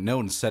fine. No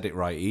one said it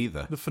right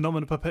either. The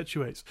phenomenon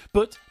perpetuates.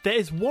 But there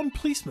is one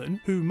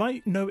policeman who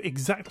might know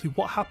exactly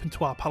what happened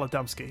to our pal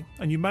Adamski,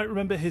 and you might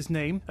remember his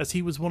name as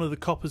he was one of the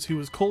coppers who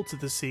was called to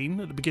the scene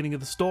at the beginning of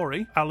the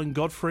story, Alan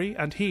Godfrey,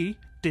 and he,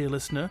 dear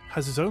listener,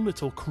 has his own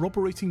little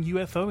corroborating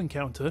UFO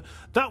encounter.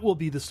 That will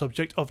be the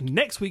subject of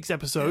next week's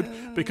episode,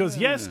 because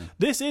yes,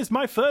 this is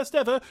my first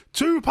ever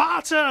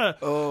two-parter!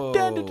 Oh.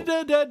 Da, da,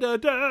 da, da, da,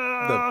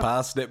 da. The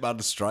Parsnip Man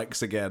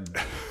strikes again.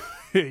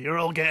 You're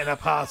all getting a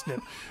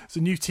parsnip. It's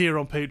a new tier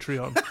on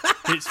Patreon.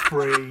 It's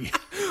free.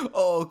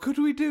 Oh, could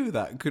we do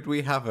that? Could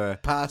we have a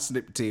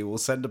parsnip tea? We'll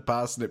send a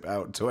parsnip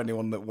out to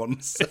anyone that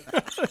wants.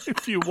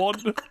 If you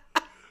want.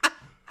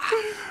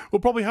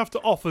 We'll probably have to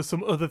offer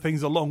some other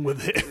things along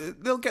with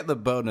it. They'll get the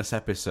bonus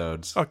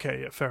episodes.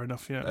 Okay, yeah, fair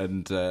enough, yeah.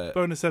 And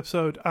Bonus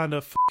episode and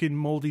a fucking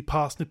mouldy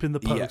parsnip in the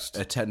post.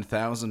 yeah, a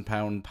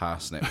 £10,000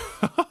 parsnip.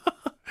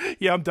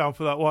 Yeah, I'm down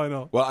for that. Why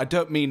not? Well, I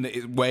don't mean that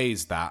it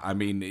weighs that. I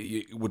mean,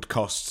 it would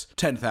cost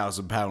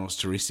 £10,000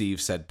 to receive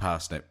said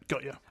parsnip.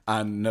 Got you.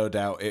 And no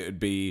doubt it would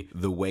be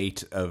the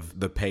weight of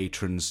the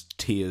patrons'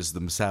 tears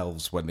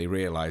themselves when they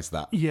realise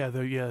that. Yeah,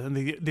 and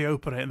they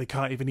open it and they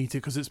can't even eat it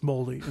because it's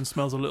mouldy and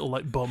smells a little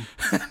like bum.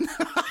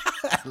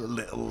 A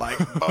little like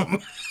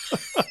bum.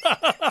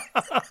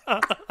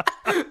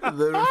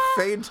 The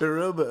faint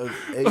aroma of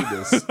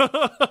anus.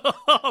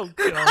 Oh,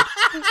 God.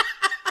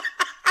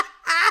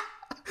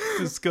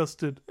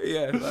 Disgusted.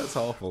 Yeah, that's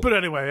awful. But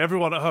anyway,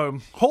 everyone at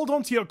home, hold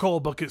on to your coal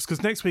buckets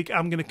because next week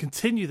I'm going to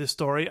continue this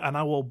story and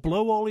I will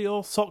blow all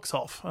your socks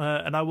off.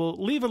 And I will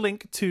leave a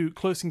link to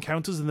Close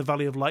Encounters in the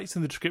Valley of Lights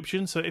in the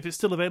description. So if it's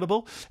still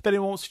available, if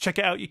anyone wants to check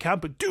it out, you can.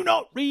 But do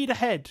not read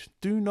ahead.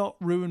 Do not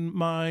ruin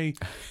my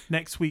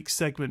next week's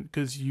segment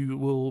because you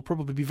will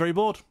probably be very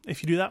bored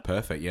if you do that.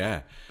 Perfect,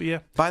 yeah. But yeah.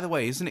 By the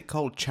way, isn't it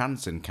called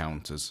Chance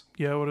Encounters?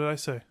 Yeah, what did I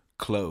say?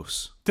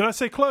 Close. Did I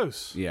say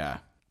close? Yeah.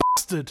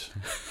 Bastard.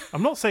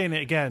 I'm not saying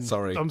it again.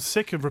 Sorry. I'm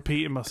sick of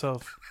repeating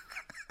myself.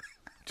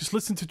 Just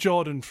listen to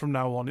Jordan from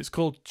now on. It's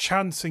called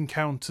Chance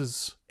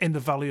Encounters in the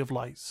Valley of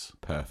Lights.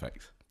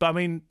 Perfect. But I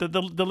mean, the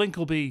link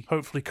will be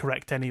hopefully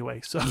correct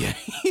anyway. So Yeah,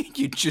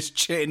 you just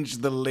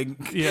changed the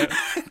link Yeah.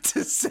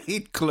 to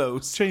say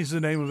close. change the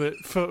name of it,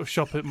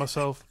 Photoshop it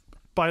myself,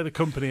 buy the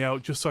company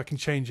out just so I can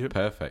change it.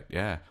 Perfect,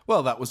 yeah.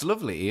 Well, that was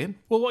lovely, Ian.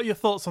 Well, what are your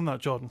thoughts on that,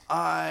 Jordan?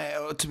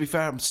 To be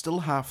fair, I'm still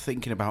half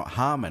thinking about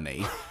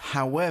harmony.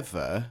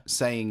 However,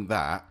 saying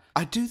that,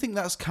 I do think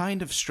that's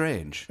kind of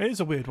strange. It is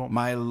a weird one.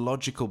 My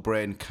logical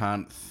brain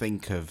can't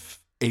think of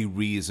a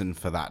reason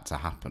for that to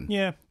happen.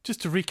 Yeah,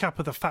 just to recap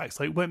of the facts,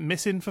 like went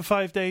missing for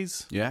 5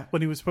 days. Yeah.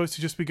 When he was supposed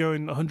to just be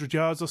going 100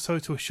 yards or so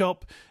to a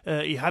shop.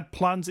 He had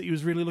plans that he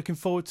was really looking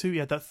forward to. He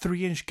had that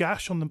 3-inch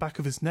gash on the back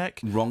of his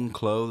neck. Wrong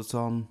clothes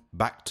on,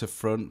 back to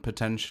front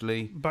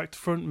potentially. Back to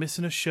front,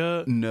 missing a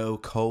shirt. No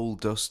coal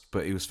dust,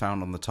 but he was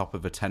found on the top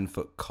of a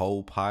 10-foot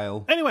coal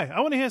pile. Anyway, I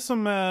want to hear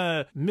some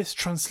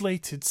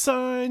mistranslated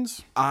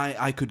signs.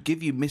 I could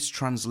give you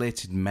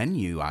mistranslated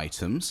menu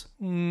items.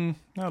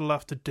 That'll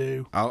have to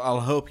do.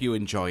 I'll hope you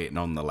enjoy it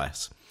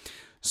nonetheless.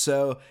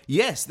 So,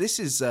 yes, this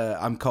is,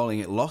 I'm calling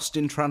it Lost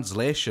in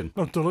Translation.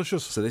 Oh,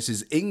 delicious. So this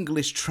is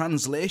English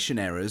translation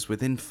errors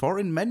within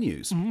foreign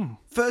menus.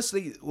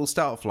 Firstly, we'll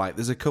start off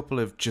there's a couple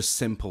of just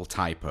simple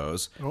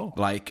typos. Oh.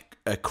 Like,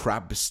 a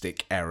crab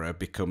stick error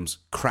becomes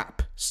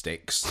crap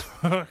sticks.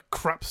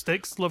 Crap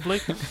sticks, lovely.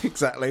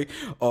 Exactly.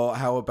 Or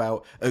how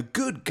about a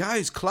Good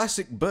Guy's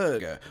classic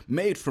burger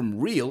made from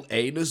real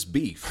anus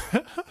beef?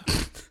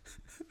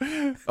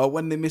 Or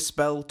when they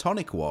misspell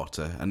tonic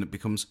water and it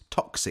becomes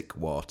toxic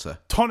water.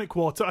 Tonic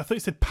water. I thought you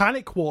said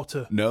panic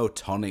water. No,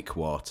 tonic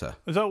water.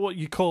 Is that what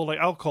you call like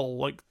alcohol,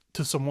 like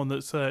to someone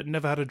that's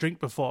never had a drink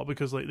before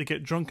because like they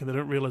get drunk and they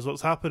don't realise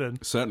what's happening?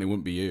 Certainly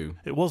wouldn't be you.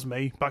 It was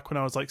me back when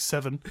I was like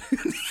 7.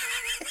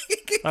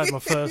 I had my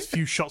first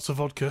few shots of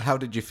vodka. How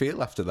did you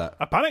feel after that?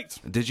 I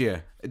panicked. Did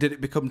you? Did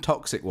it become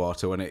toxic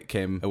water when it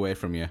came away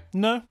from you?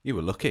 No, You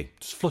were lucky.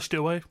 just flushed it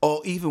away.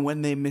 Or even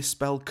when they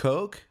misspell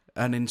Coke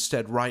and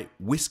instead write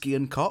whiskey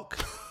and cock.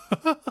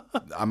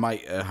 I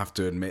might have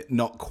to admit,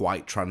 not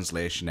quite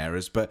translation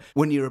errors, but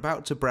when you're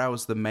about to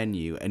browse the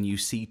menu and you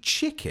see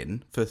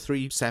chicken for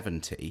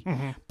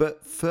 $3.70,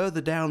 but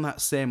further down that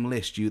same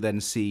list you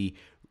then see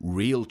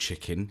real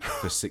chicken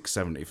for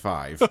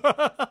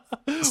 $6.75.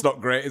 It's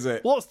not great, is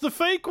it? What's the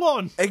fake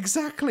one?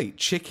 Exactly.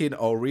 Chicken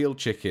or real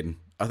chicken.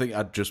 I think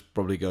I'd just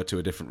probably go to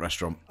a different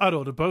restaurant. I'd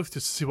order both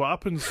just to see what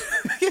happens.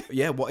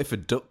 Yeah, what if a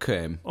duck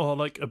came? Or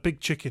like a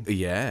big chicken.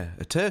 Yeah,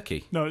 a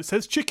turkey. No, it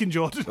says chicken,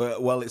 Jordan.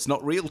 Well, it's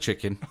not real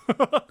chicken.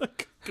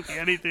 Could be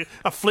anything.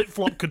 A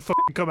flip-flop could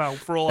fucking come out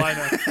for all I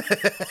know.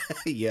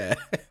 Yeah.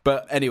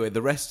 But anyway,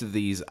 the rest of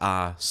these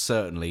are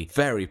certainly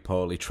very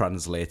poorly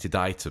translated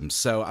items,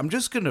 so I'm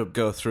just going to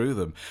go through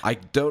them. I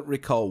don't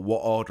recall what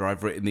order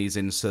I've written these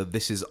in, so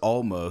this is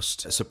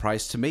almost a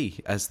surprise to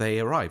me as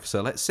they arrive.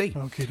 So let's see.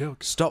 Okie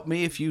doke. Stop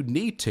me if you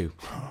need to.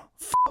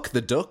 Fuck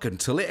the duck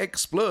until it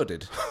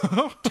exploded.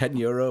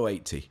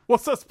 €10.80.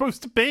 What's that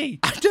supposed to be?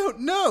 I don't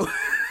know.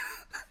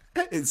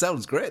 It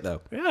sounds great,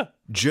 though. Yeah.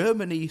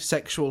 Germany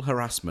sexual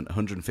harassment,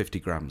 150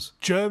 grams.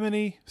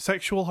 Germany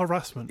sexual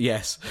harassment.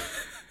 Yes.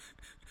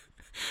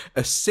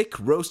 A sick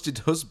roasted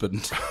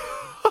husband.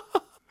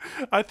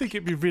 I think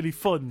it'd be really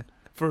fun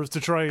for us to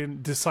try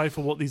and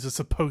decipher what these are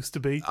supposed to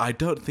be. I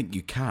don't think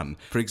you can.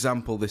 For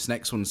example, this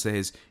next one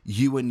says,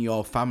 you and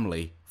your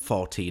family,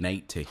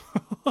 1480.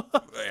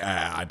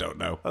 I don't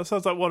know. That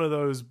sounds like one of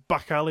those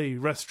back alley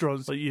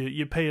restaurants that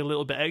you pay a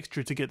little bit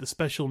extra to get the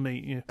special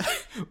meat. Yeah,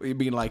 You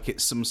mean like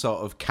it's some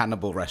sort of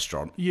cannibal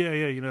restaurant? yeah,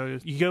 you know,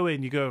 you go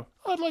in, you go,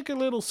 I'd like a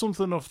little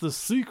something off the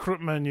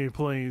secret menu,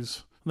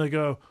 please. And they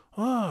go,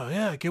 oh,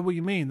 yeah, I get what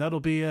you mean. That'll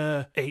be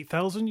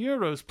 8,000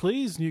 euros,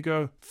 please. And you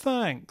go,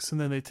 thanks. And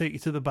then they take you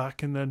to the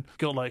back and then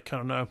got like, I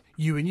don't know,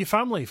 you and your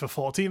family for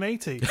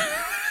 1480.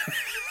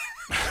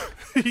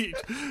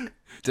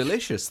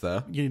 Delicious,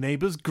 though. Your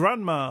neighbour's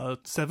grandma,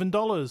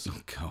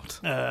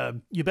 $7.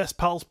 God. Your best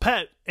pal's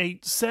pet,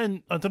 8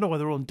 cents. I don't know why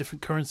they're all in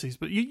different currencies,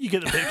 but you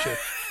get the picture.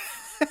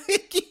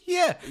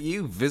 Yeah.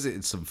 You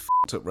visited some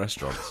f***ed up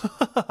restaurants.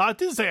 I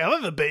didn't say I've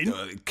ever been.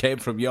 It came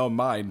from your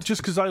mind.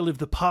 Just because I live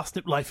the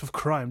parsnip life of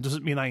crime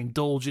doesn't mean I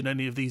indulge in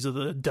any of these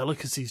other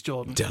delicacies,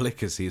 Jordan.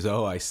 Delicacies.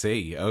 Oh, I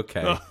see.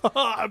 Okay.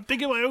 I'm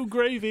digging my own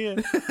grave here.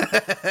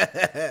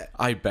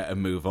 I better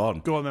move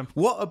on. Go on then.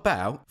 What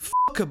about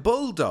fuck a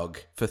bulldog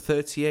for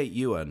 38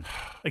 yuan?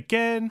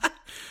 Again.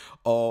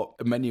 Or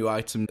a menu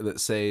item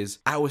that says,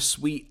 our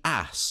sweet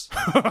ass.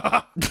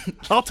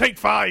 I'll take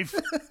 5.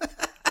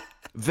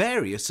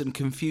 Various and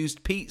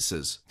confused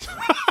pizzas.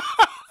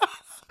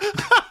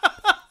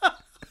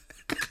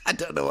 I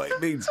don't know what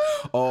it means.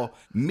 Or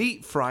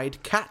meat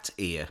fried cat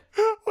ear.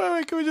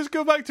 Wait, can we just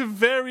go back to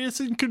various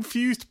and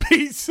confused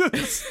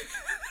pizzas?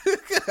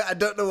 I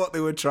don't know what they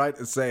were trying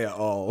to say at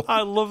all.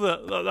 I love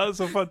that. That's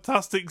a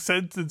fantastic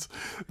sentence.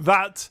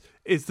 That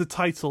is the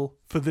title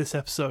for this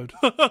episode.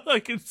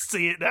 I can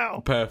see it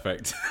now.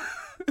 Perfect.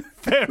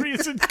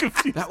 Various and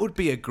confused. That would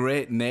be a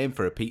great name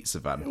for a pizza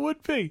van. It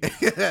would be.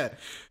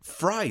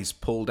 Fries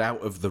pulled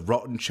out of the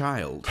rotten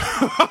child.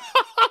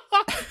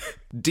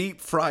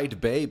 Deep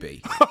fried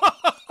baby.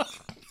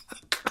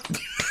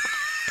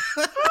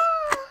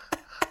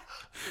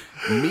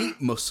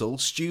 Meat muscle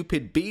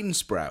stupid bean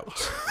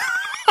sprouts.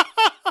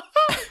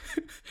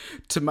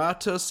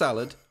 Tomato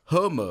salad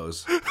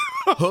homos.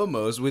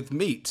 Homos with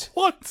meat.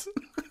 What?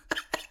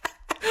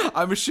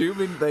 I'm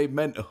assuming they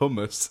meant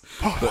hummus,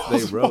 but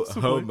they wrote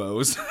Possibly.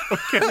 homos.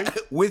 Okay.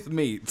 With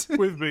meat.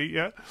 With me,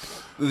 yeah.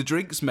 The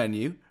drinks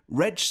menu,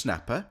 Reg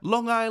Snapper,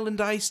 Long Island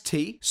iced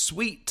tea,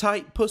 sweet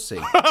tight pussy.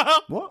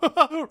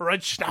 What?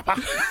 Red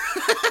Snapper.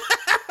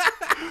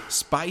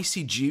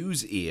 Spicy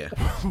Jew's ear.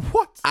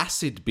 What?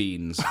 Acid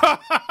beans.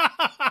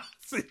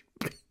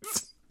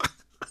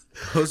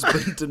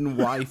 Husband and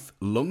wife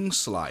lung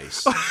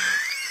slice.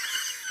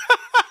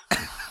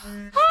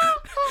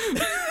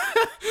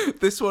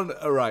 This one,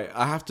 all right,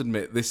 I have to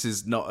admit, this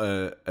is not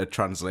a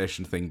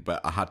translation thing,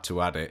 but I had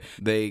to add it.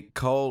 They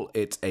call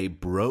it a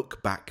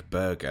Brokeback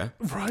burger.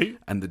 Right.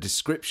 And the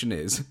description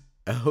is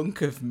a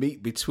hunk of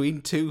meat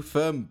between two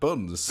firm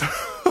buns.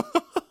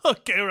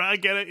 Okay, right, I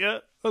get it, yeah.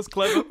 That's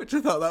clever. Which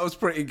I thought that was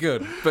pretty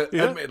good. But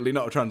Yeah. admittedly,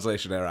 not a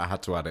translation error. I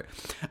had to add it.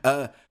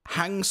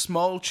 Hang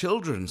small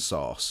children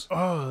sauce.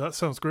 Oh, that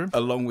sounds grim.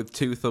 Along with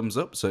 2 thumbs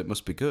up, so it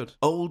must be good.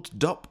 Old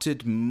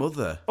adopted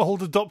mother.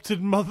 Old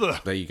adopted mother.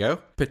 There you go.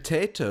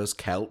 Potatoes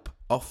kelp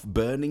off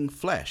burning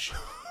flesh.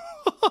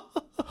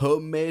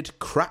 Homemade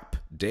crap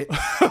dip.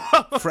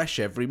 Fresh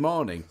every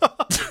morning.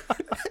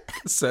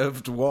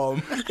 Served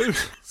warm.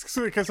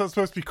 So I guess that's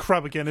supposed to be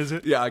crab again, is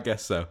it? Yeah, I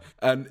guess so.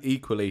 And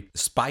equally,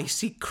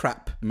 spicy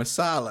crap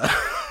masala.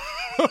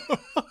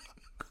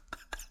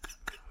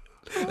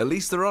 At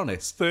least they're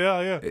honest. They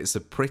are, yeah. It's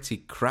a pretty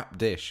crap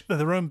dish, They're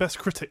their own best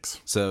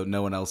critics. so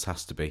no one else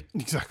has to be.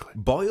 Exactly.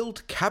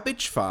 Boiled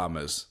cabbage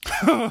farmers.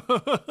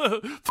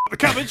 The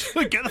cabbage,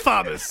 get the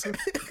farmers.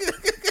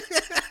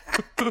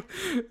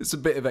 It's a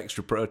bit of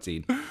extra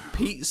protein.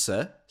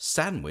 Pizza,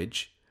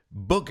 sandwich,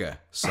 bugger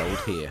sold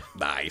here.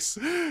 Nice.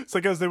 It's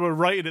like as they were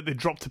writing it, they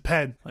dropped a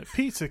pen. Like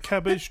pizza,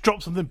 cabbage,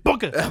 drop something,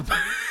 bugger. That's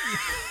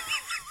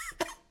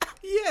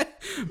Yeah,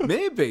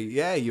 maybe.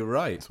 Yeah, you're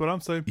right. what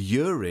I'm saying.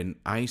 Urine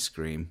ice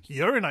cream.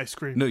 Urine ice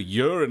cream. No,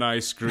 urine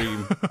ice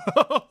cream.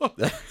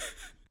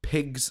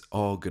 Pig's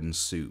organ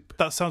soup.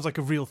 That sounds like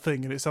a real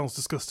thing and it sounds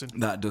disgusting.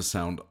 That does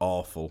sound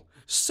awful.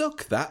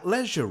 Suck that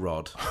leisure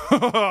rod.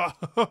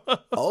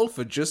 All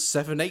for just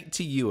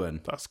 780 yuan.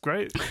 That's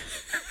great.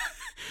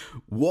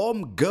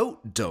 Warm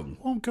goat dung.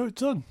 Oh, go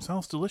done.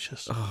 Sounds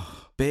delicious.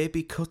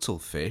 Baby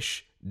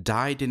cuttlefish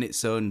dyed in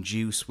its own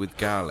juice with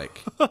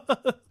garlic.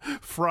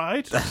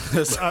 Fried?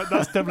 That's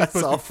definitely supposed to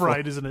be awful.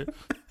 fried, isn't it?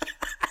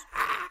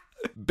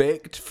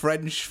 Baked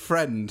French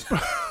friend.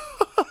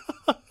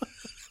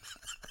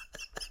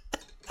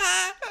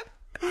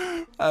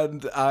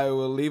 And I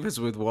will leave us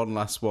with one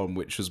last one,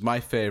 which was my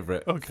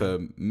favourite for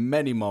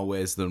many more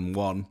ways than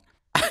one.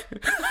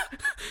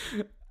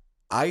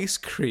 Ice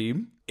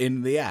cream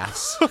in the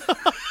ass.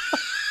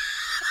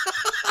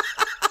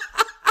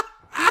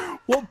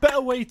 What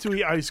better way to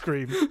eat ice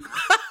cream?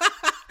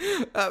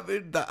 I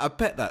mean, I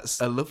bet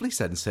that's a lovely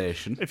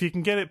sensation. If you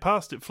can get it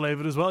past it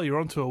flavoured as well, you're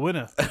onto a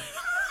winner.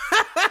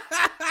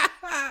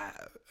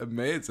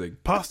 Amazing.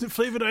 Past it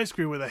flavoured ice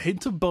cream with a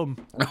hint of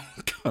bum. Oh,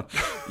 God.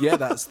 Yeah,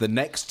 that's the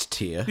next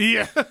tier.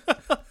 Yeah.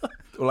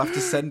 We'll have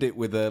to send it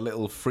with a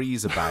little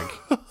freezer bag.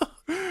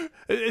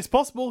 It's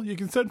possible. You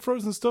can send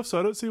frozen stuff, so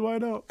I don't see why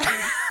not.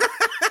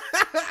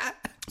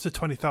 It's a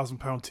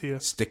 £20,000 tier.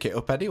 Stick it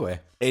up anyway.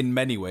 In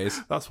many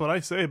ways. That's what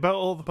I say about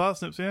all the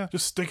parsnips, yeah.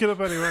 Just stick it up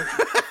anyway.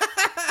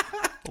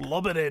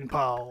 Lob it in,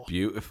 pal.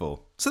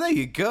 Beautiful. So there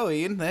you go,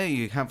 Ian. There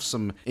you have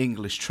some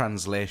English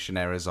translation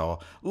errors, or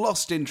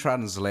lost in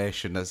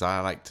translation, as I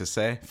like to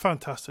say.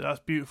 Fantastic. That's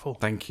beautiful.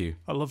 Thank you.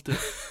 I loved it.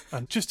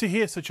 And just to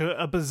hear such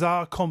a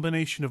bizarre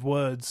combination of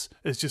words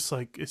is just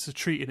like, it's a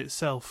treat in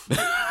itself.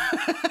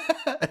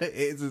 It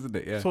is, isn't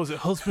it? Yeah. So was it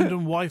husband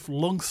and wife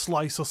lung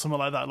slice or something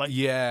like that? Like,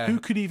 Yeah. who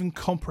could even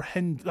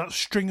comprehend that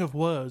string of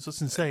words?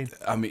 That's insane.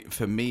 I mean,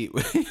 for me,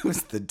 it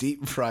was the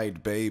deep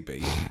fried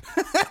baby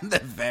and the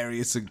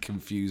various and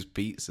confused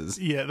pizzas.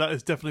 Yeah, that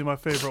is definitely my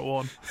favourite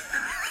one.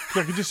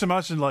 'Cause I could just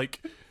imagine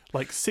like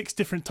 6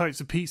 different types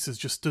of pizzas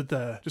just stood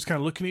there, just kind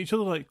of looking at each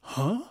other like,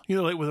 huh? You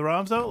know, like with their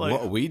arms out, like,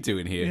 What are we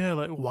doing here? yeah,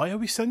 like, why are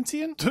we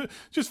sentient?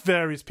 Just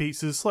various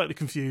pizzas, slightly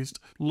confused.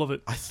 Love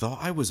it. I thought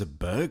I was a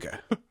burger.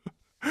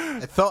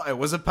 I thought I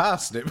was a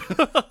parsnip.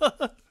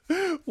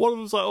 One of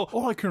them's like,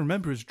 all I can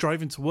remember is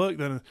driving to work,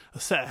 then a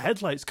set of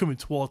headlights coming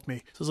toward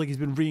me. So it's like he's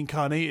been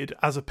reincarnated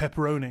as a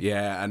pepperoni.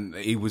 Yeah, and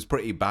he was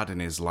pretty bad in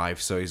his life,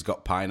 so he's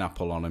got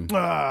pineapple on him.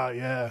 Ah,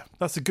 yeah.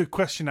 That's a good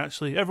question,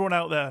 actually. Everyone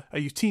out there, are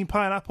you team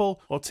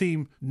pineapple or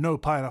team no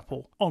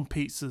pineapple on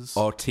pizzas?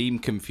 Or team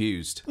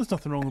confused. There's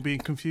nothing wrong with being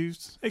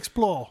confused.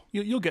 Explore.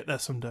 You'll get there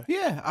someday.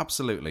 Yeah,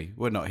 absolutely.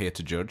 We're not here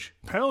to judge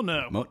Hell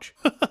no. much.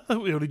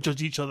 We only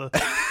judge each other.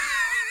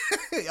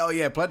 Oh,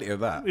 yeah, plenty of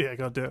that. Yeah,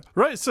 gotta do it.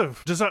 Right, so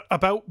does that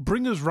about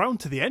bring us round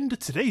to the end of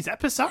today's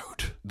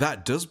episode?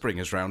 That does bring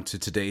us round to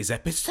today's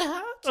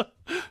episode.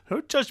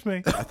 Don't judge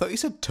me. I thought you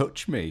said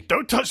touch me.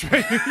 Don't touch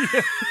me.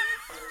 Yeah.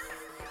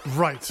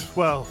 Right,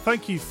 well,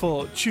 thank you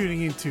for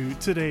tuning into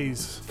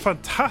today's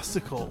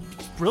fantastical,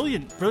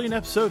 brilliant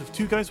episode of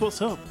Two Guys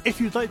What's Up.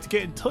 If you'd like to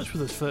get in touch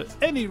with us for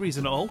any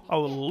reason at all,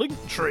 our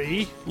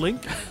Linktree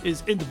link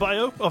is in the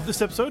bio of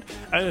this episode.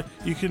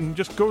 You can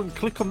just go and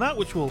click on that,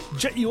 which will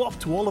jet you off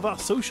to all of our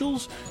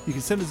socials. You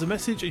can send us a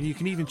message, and you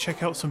can even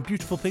check out some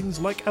beautiful things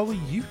like our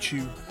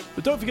YouTube.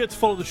 But don't forget to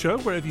follow the show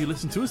wherever you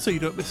listen to us so you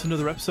don't miss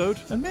another episode,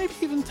 and maybe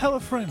even tell a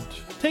friend.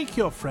 Take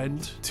your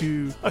friend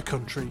to a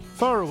country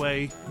far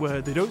away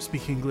where they don't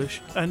speak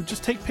English, and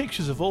just take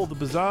pictures of all the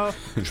bizarre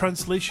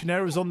translation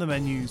errors on the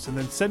menus and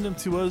then send them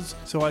to us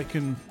so I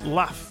can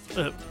laugh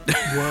at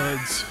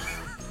words.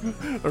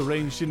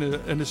 arranged in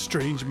a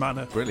strange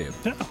manner. Brilliant.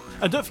 Yeah.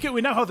 And don't forget, we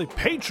now have the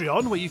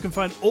Patreon, where you can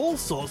find all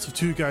sorts of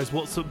Two Guys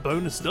What's Up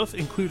bonus stuff,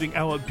 including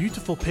our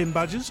beautiful pin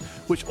badges,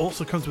 which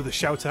also comes with a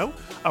shout out,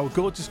 our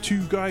gorgeous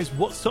Two Guys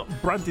What's Up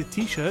branded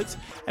t-shirts,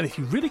 and if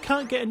you really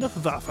can't get enough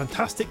of our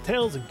fantastic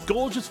tales and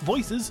gorgeous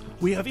voices,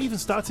 we have even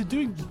started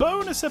doing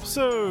bonus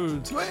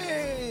episodes,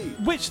 Way!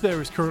 which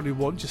there is currently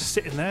one just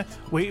sitting there,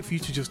 waiting for you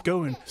to just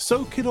go and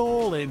soak it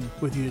all in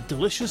with your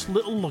delicious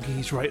little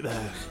luggies right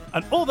there.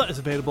 And all that is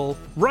available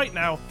right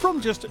now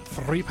from just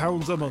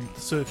 £3 a month.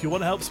 So if you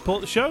want to help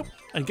support the show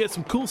and get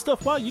some cool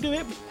stuff while you do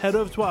it, head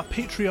over to our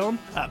Patreon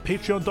at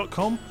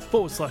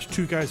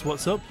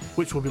patreon.com/2guyswhatsup,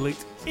 which will be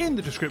linked in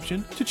the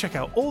description to check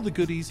out all the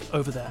goodies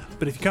over there.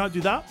 But if you can't do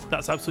that,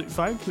 that's absolutely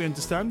fine. We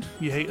understand.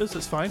 You hate us,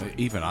 that's fine.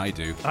 Even I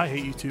do. I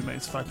hate you too, mate.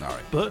 It's fine. All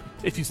right. But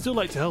if you'd still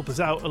like to help us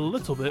out a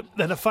little bit,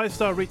 then a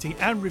 5-star rating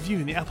and review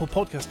in the Apple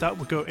Podcast app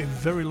would go a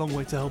very long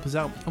way to help us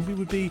out, and we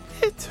would be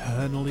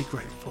eternally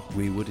grateful.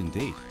 We would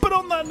indeed. But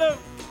on that note,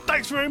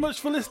 thanks very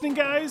much for listening,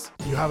 guys.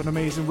 You have an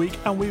amazing week,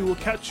 and we will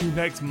catch you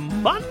next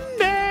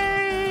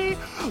Monday.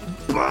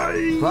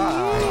 Bye.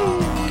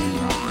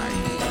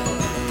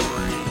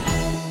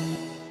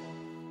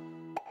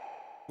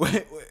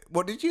 Wait,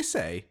 what did you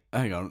say?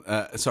 Hang on.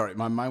 Sorry,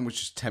 my mind was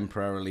just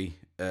temporarily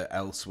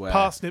elsewhere.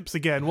 Parsnips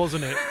again,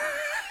 wasn't it?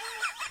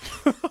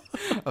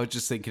 I was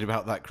just thinking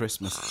about that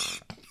Christmas.